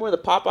do. Remember when the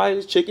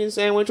Popeyes chicken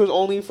sandwich was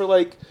only for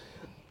like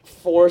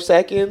 4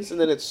 seconds and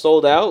then it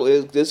sold out?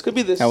 This could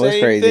be the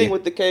same thing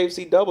with the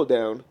KFC double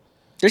down.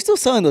 They're still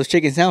selling those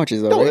chicken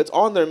sandwiches though, No, right? it's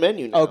on their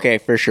menu now. Okay,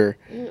 for sure.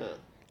 Yeah.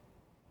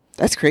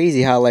 That's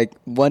crazy how like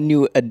one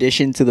new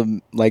addition to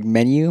the like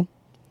menu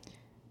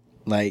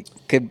like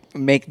could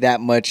make that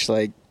much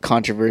like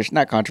controversy,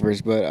 not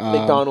controversy, but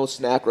McDonald's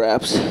snack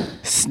wraps.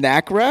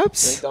 Snack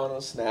wraps?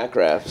 McDonald's snack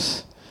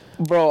wraps.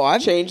 Bro,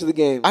 Change the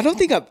game. I don't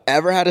think I've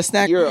ever had a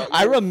snack.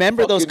 I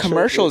remember those fucking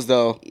commercials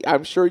though.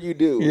 I'm sure you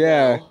do.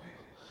 Yeah.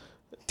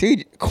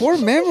 Dude, core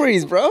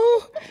memories, bro.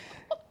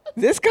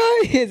 This guy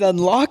is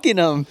unlocking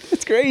them.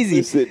 It's crazy.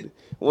 Listen,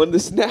 when the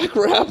snack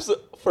wraps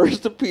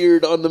first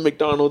appeared on the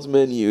McDonald's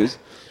menus,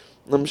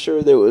 I'm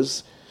sure there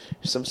was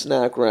some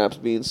snack wraps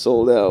being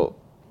sold out.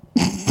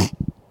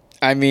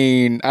 I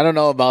mean, I don't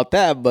know about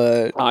that,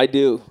 but I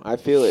do. I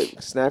feel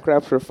it. Snack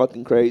wraps were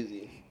fucking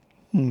crazy.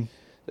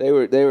 They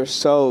were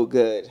so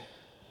good.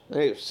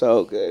 They were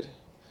so good.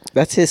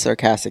 that's his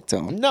sarcastic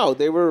tone. No,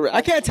 they were.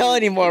 I can't tell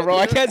anymore, bro.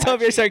 I can't tell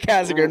if you're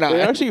sarcastic or not.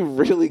 They're actually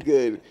really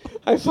good.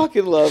 I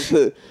fucking love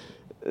the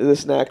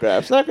snack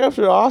wraps. Snack wraps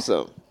are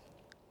awesome.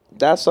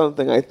 That's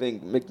something I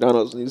think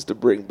McDonald's needs to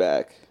bring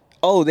back.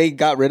 Oh, they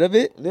got rid of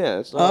it? Yeah,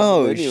 it's not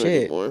on the menu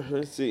anymore.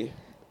 Let's see.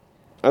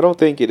 I don't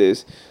think it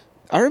is.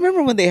 I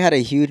remember when they had a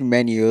huge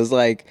menu. It was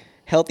like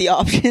healthy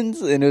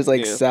options, and it was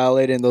like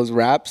salad and those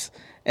wraps,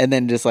 and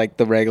then just like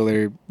the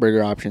regular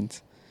burger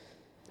options.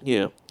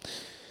 Yeah.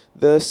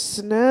 The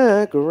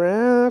snack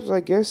wraps, I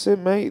guess it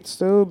might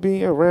still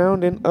be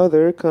around in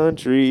other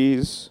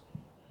countries.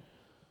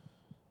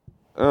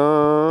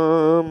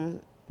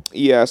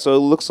 Yeah, so it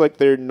looks like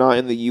they're not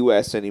in the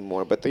U.S.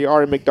 anymore, but they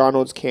are in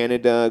McDonald's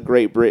Canada,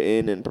 Great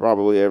Britain, and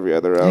probably every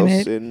other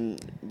else.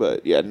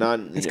 But yeah, not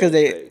in the It's because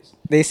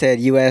they said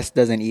U.S.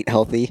 doesn't eat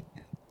healthy.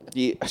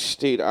 Yeah,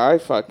 dude, I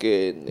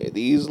fucking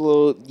these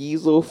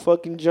little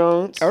fucking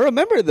joints. I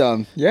remember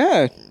them.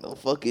 Yeah. No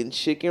fucking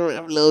chicken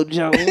wrap little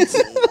joints.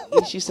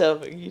 Get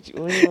yourself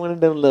one of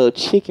them little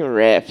chicken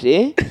wraps,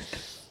 eh?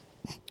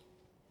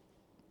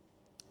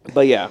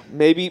 But yeah,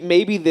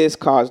 maybe this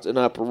caused an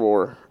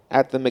uproar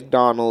at the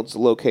McDonald's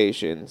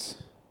locations.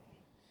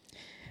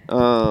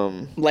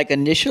 Like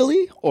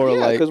initially, or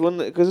like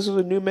because this was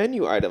a new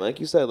menu item,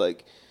 like you said,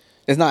 like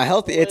it's not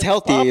healthy. It's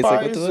healthy.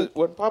 It's like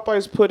when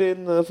Popeyes put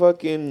in the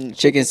fucking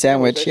chicken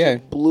sandwich, yeah,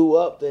 blew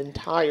up the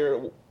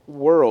entire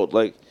world.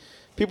 Like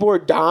people were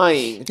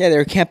dying. Yeah, they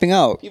were camping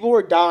out. People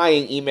were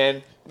dying,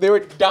 E-Man. They were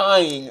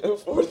dying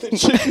for the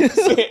chicken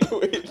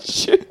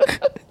sandwich.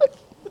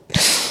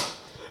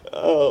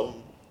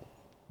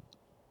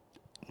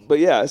 But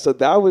yeah, so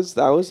that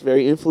was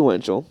very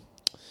influential.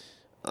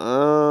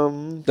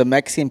 The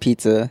Mexican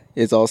pizza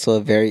is also a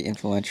very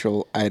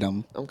influential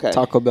item. Okay.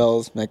 Taco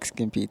Bell's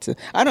Mexican pizza.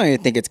 I don't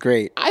even think it's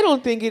great. I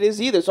don't think it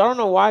is either. So I don't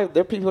know why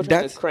there are people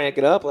trying to crank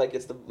it up like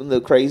it's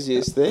the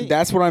craziest thing.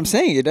 That's what I'm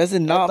saying. It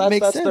doesn't make sense.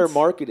 That's their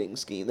marketing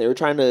scheme. They were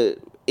trying to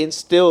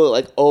instill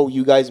like, oh,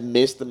 you guys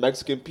missed the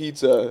Mexican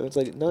pizza. It's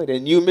like, no, you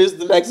didn't. You missed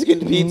the Mexican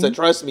pizza.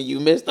 Trust me,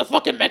 you missed the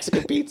fucking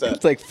Mexican pizza.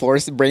 It's like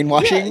forced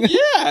brainwashing.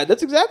 Yeah,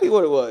 that's exactly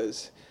what it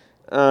was.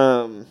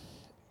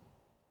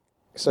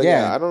 So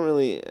yeah, I don't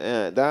really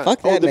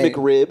Fuck that, the man.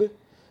 McRib.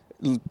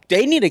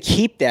 They need to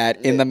keep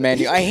that in the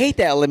menu. I hate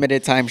that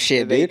limited time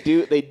shit,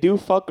 dude. They do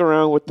fuck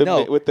around with the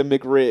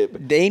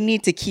McRib. They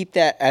need to keep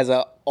that as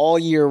a all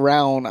year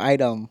round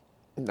item.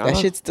 That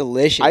shit's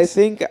delicious. I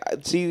think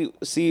see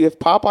if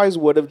Popeyes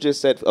would have just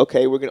said,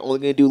 okay, we're only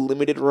gonna do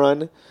limited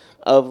run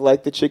of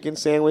like the chicken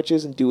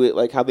sandwiches and do it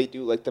like how they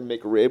do like the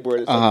McRib, where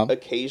it's like,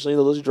 occasionally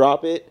they'll just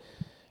drop it.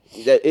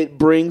 that it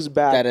brings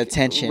back that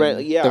attention.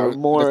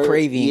 more the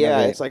craving. Yeah,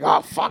 of it. it's like,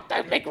 oh fuck,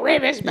 that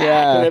McRib is back,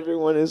 Yeah. and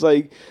everyone is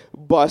like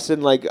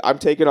busting. Like, I'm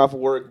taking off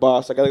work,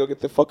 boss. I gotta go get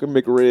the fucking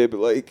McRib.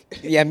 Like,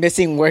 yeah,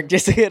 missing work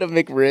just to get a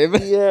McRib.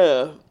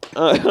 yeah.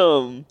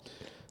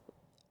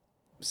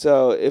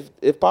 So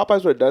if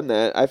Popeyes would have done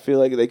that, I feel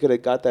like they could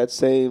have got that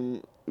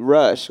same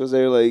rush because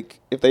they're like,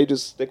 if they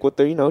just stick with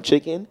their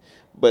chicken.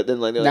 But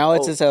then like now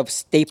it's just a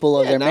staple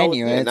of their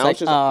menu, and it's now like, it's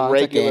just a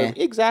regular.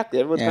 okay. Exactly,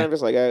 everyone's Yeah. kind of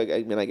just like,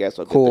 I mean, I guess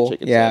I'll Cool, get the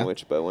chicken yeah.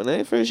 sandwich. But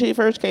when she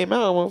first came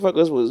out,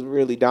 motherfuckers was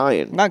really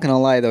dying. I'm not gonna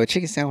lie though,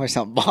 chicken sandwich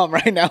sound bomb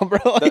right now, bro.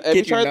 Have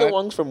you tried the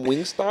ones from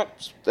Wingstop?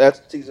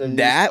 That's season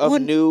That of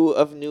one? new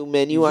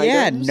menu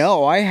items. Yeah,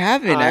 no, I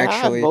haven't I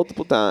actually. have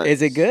multiple times.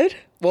 Is it good?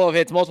 Well, if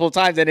it's multiple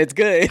times, then it's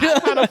good. I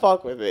kind of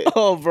fuck with it.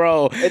 Oh,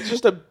 bro, It's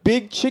just a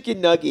big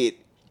chicken nugget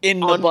in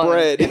the on bun.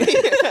 bread.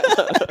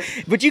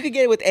 But you could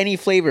get it with any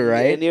flavor,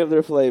 right? Any of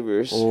their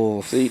flavors.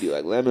 Oof. So you do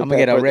like lemon I'm gonna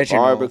get pepper, the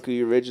original.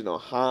 barbecue, original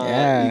hot.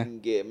 Yeah. You can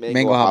get Mango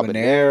mango,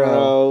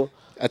 habanero.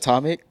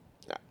 Atomic.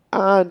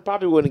 I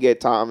probably wouldn't get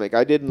atomic.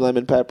 I did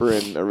lemon pepper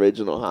and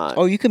original hot.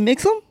 Oh, you can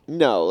mix them?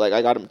 No, like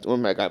I got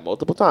them. I got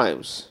multiple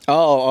times.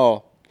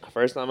 Oh.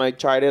 First time I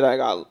tried it, I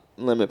got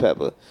lemon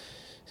pepper.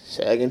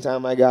 Second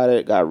time I got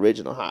it, got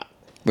original hot.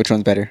 Which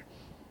one's better?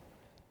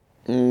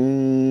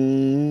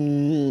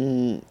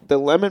 The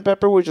lemon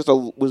pepper was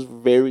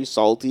very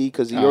salty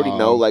because you already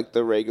know Oh. like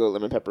the regular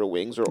lemon pepper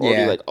wings are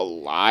already Yeah. like a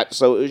lot,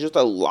 so it was just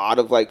a lot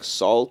of like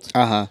salt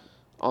Uh-huh.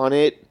 on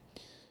it.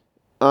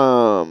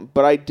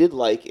 But I did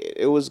like it.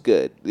 It was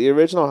good. The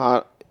original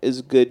hot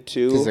is good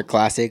too. This is a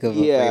classic of a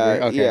Yeah,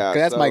 flavor. Okay, yeah,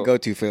 'cause that's my so-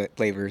 go-to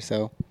flavor.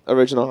 So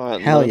Original hot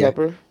and Hell lemon yeah.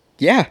 pepper.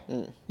 yeah,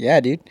 Mm. yeah,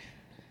 dude.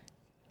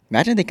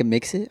 Imagine they can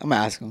mix it. I'm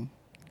gonna ask them.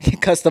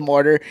 Custom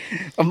order.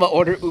 I'm gonna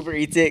order Uber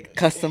Eats it.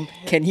 Custom.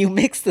 Can you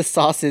mix the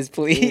sauces,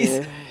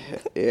 please?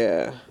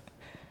 Yeah.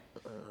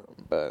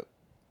 But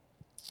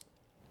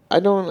I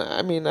don't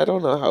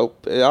know how.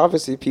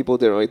 Obviously, people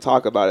didn't really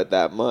talk about it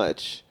that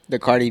much. The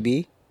Cardi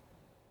B.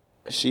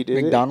 She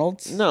did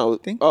McDonald's it? No.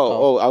 thing?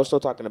 Oh, I was still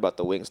talking about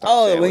the Wingstop.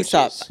 Oh, the sandwiches.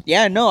 Wingstop.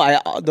 Yeah, no.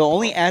 The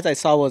only ads I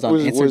saw was on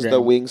Instagram. Was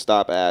the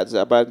Wingstop ads,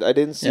 but I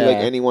didn't see like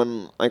Yeah.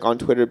 anyone like on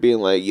Twitter being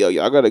like, "Yo,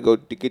 I gotta go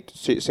to get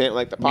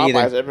like the Me either.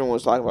 Popeyes." Everyone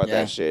was talking about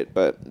Yeah. that shit,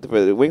 but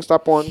for the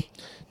Wingstop one,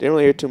 didn't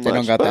really hear too They much.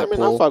 don't got but that I mean,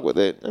 pull. I'll fuck with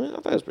it. I mean, I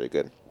thought it was pretty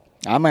good.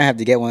 I might have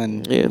to get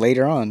one Yeah.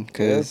 later on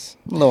because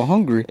I'm a little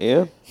hungry.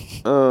 Yeah.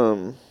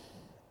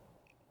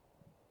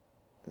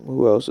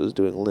 Who else is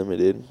doing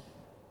limited?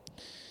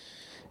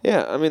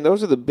 Yeah, I mean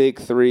those are the big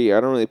three. I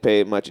don't really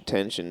pay much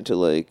attention to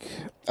like.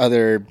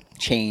 Other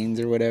chains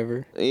or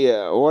whatever.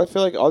 Yeah, well, I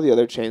feel like all the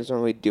other chains don't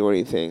really do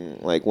anything.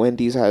 Like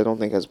Wendy's, I don't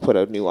think has put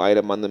a new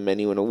item on the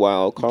menu in a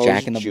while. Carl's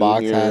Jack in the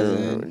Box Jr.,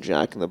 hasn't.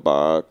 Jack in the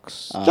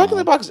Box. Jack in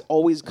the Box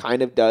always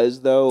kind of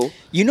does though.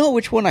 You know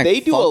which one I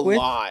They do fuck a with?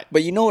 lot.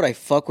 But you know what I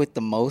fuck with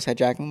the most at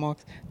Jack in the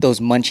Box? Those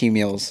munchie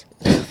meals.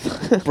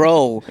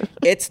 Bro,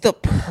 it's the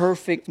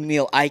perfect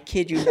meal. I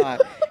kid you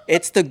not.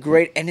 It's the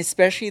great, and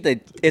especially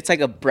it's like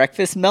a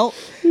breakfast melt.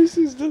 This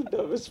is the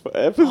dumbest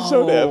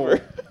episode Oh.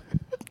 ever.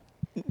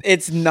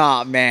 It's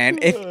not, man.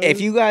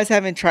 If you guys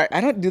haven't tried,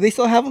 do they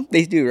still have them?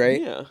 They do,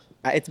 right? Yeah.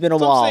 It's been a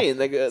That's while. what I'm saying.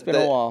 Like, It's been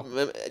a while.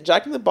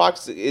 Jack in the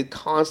Box, it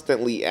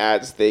constantly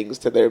adds things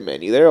to their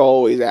menu. They're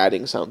always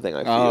adding something,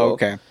 I feel. Oh,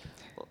 okay.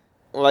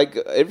 Like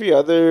every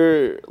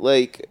other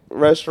like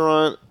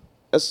restaurant,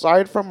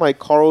 aside from like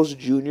Carl's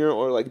Jr.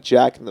 or like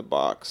Jack in the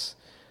Box,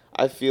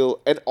 I feel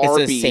and the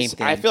Arby's. same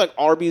thing. I feel like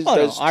Arby's Oh,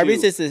 no, does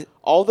Arby's too. is the-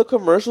 all the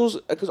commercials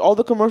because all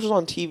the commercials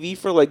on TV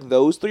for like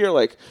those three are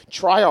like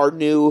try our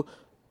new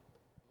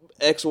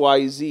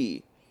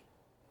XYZ.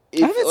 I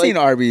haven't seen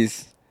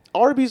Arby's.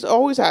 Arby's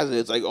always has it.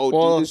 It's like, oh,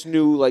 Well, do this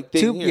new like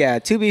thing. here.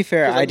 To be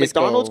fair, 'Cause, I like, just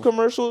McDonald's go.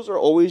 commercials are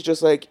always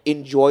just like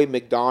enjoy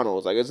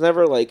McDonald's. Like it's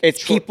never like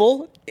It's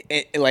people,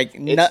 it's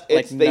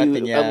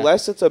nothing. Yeah.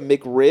 unless it's a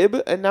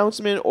McRib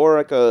announcement or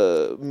like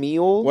a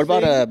meal. What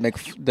about thing.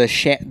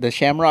 the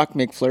Shamrock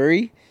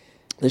McFlurry?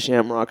 The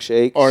Shamrock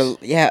Shakes?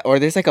 Or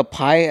there's like a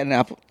pie and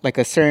like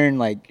a certain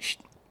like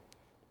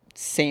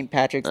St.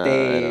 Patrick's I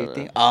Day don't know.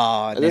 thing.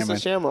 Oh, this never is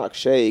mind. Shamrock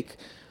Shake,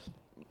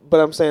 but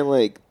I'm saying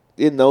like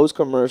in those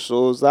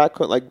commercials,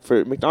 like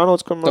for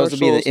McDonald's commercials, Those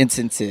would be the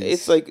instances.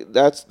 it's like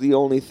that's the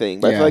only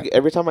thing. But I Yeah. feel like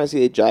every time I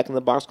see a Jack in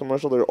the Box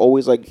commercial, they're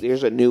always like,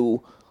 "Here's a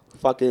new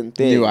fucking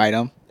thing, New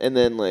item. And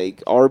then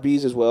like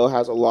Arby's as well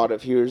has a lot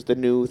of "Here's the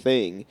new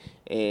thing,"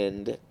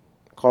 and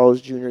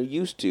Carl's Jr.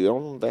 used to. I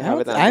don't know if they have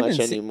it that much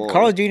anymore.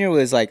 Carl Jr.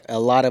 was like a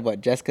lot of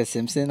what Jessica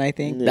Simpson, I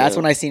think. Yeah. That's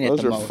when I seen it Those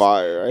the are most.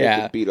 fire. I Yeah.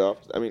 had to beat off.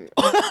 I mean,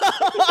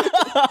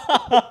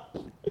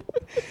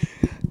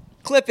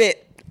 Clip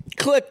it.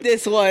 Clip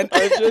this one.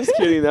 I'm just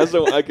kidding. That's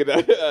what I could.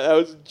 That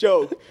was a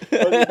joke.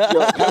 That was a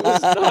joke. I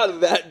was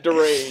not that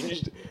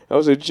deranged. That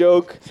was a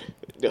joke.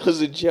 That was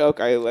a joke.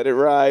 I let it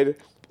ride.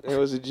 It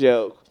was a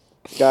joke.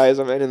 Guys,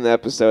 I'm ending the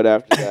episode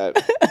after that.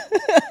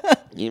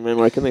 Eman,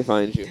 where can they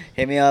find you?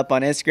 Hit me up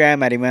on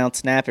Instagram at Email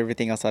Snap.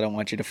 Everything else I don't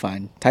want you to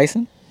find.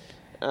 Tyson?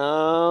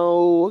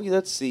 Oh,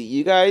 let's see.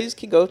 You guys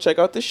can go check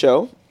out the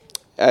show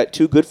at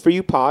Too Good For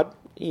You Pod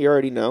You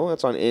already know.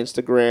 That's on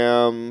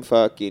Instagram,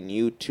 fucking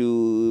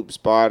YouTube,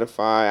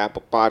 Spotify,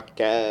 Apple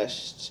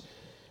Podcasts,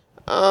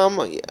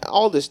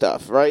 all this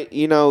stuff, right?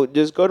 You know,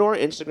 just go to our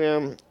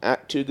Instagram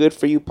at Too Good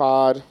For You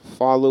Pod.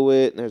 Follow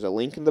it. There's a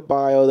link in the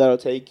bio that'll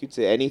take you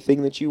to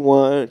anything that you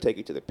want. It'll take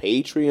you to the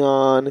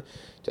Patreon,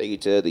 take you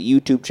to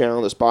the YouTube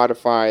channel, the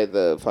Spotify,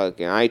 the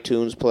fucking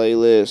iTunes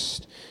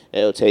playlist.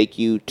 It'll take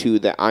you to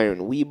the Iron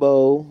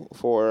Weibo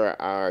for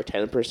our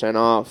 10%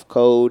 off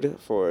code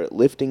for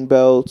lifting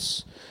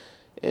belts.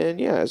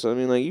 And yeah, so I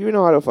mean, like, you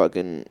know how to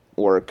fucking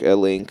work a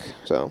link.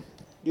 So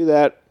do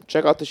that.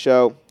 Check out the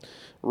show.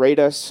 Rate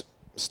us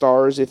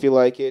stars if you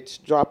like it.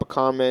 Drop a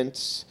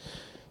comment.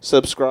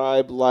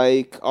 Subscribe,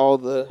 like, all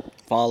the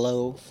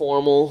Follow.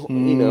 formal, you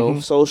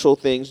know, social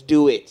things.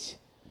 Do it.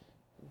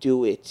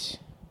 Do it.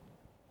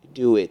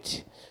 Do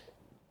it.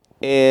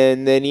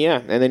 And then,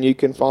 yeah, and then you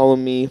can follow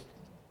me,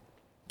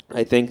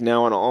 I think,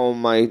 now on all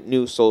my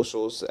new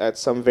socials at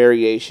some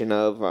variation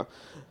of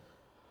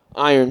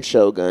Iron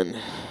Shogun.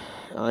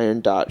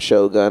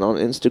 Iron.Shogun on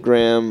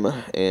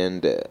Instagram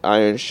and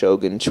Iron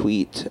Shogun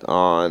tweet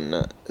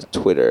on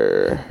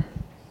Twitter.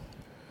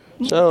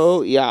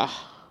 So, yeah.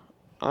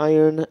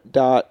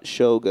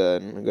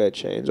 Iron.Shogun. I gotta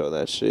change all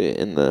that shit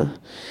in the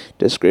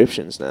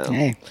descriptions now.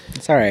 Hey,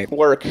 it's all right.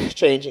 Work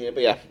changing it.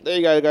 But yeah, there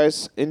you go,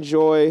 guys.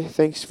 Enjoy.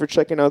 Thanks for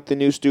checking out the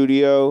new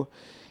studio.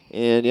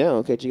 And yeah,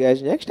 I'll catch you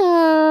guys next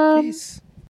time. Peace.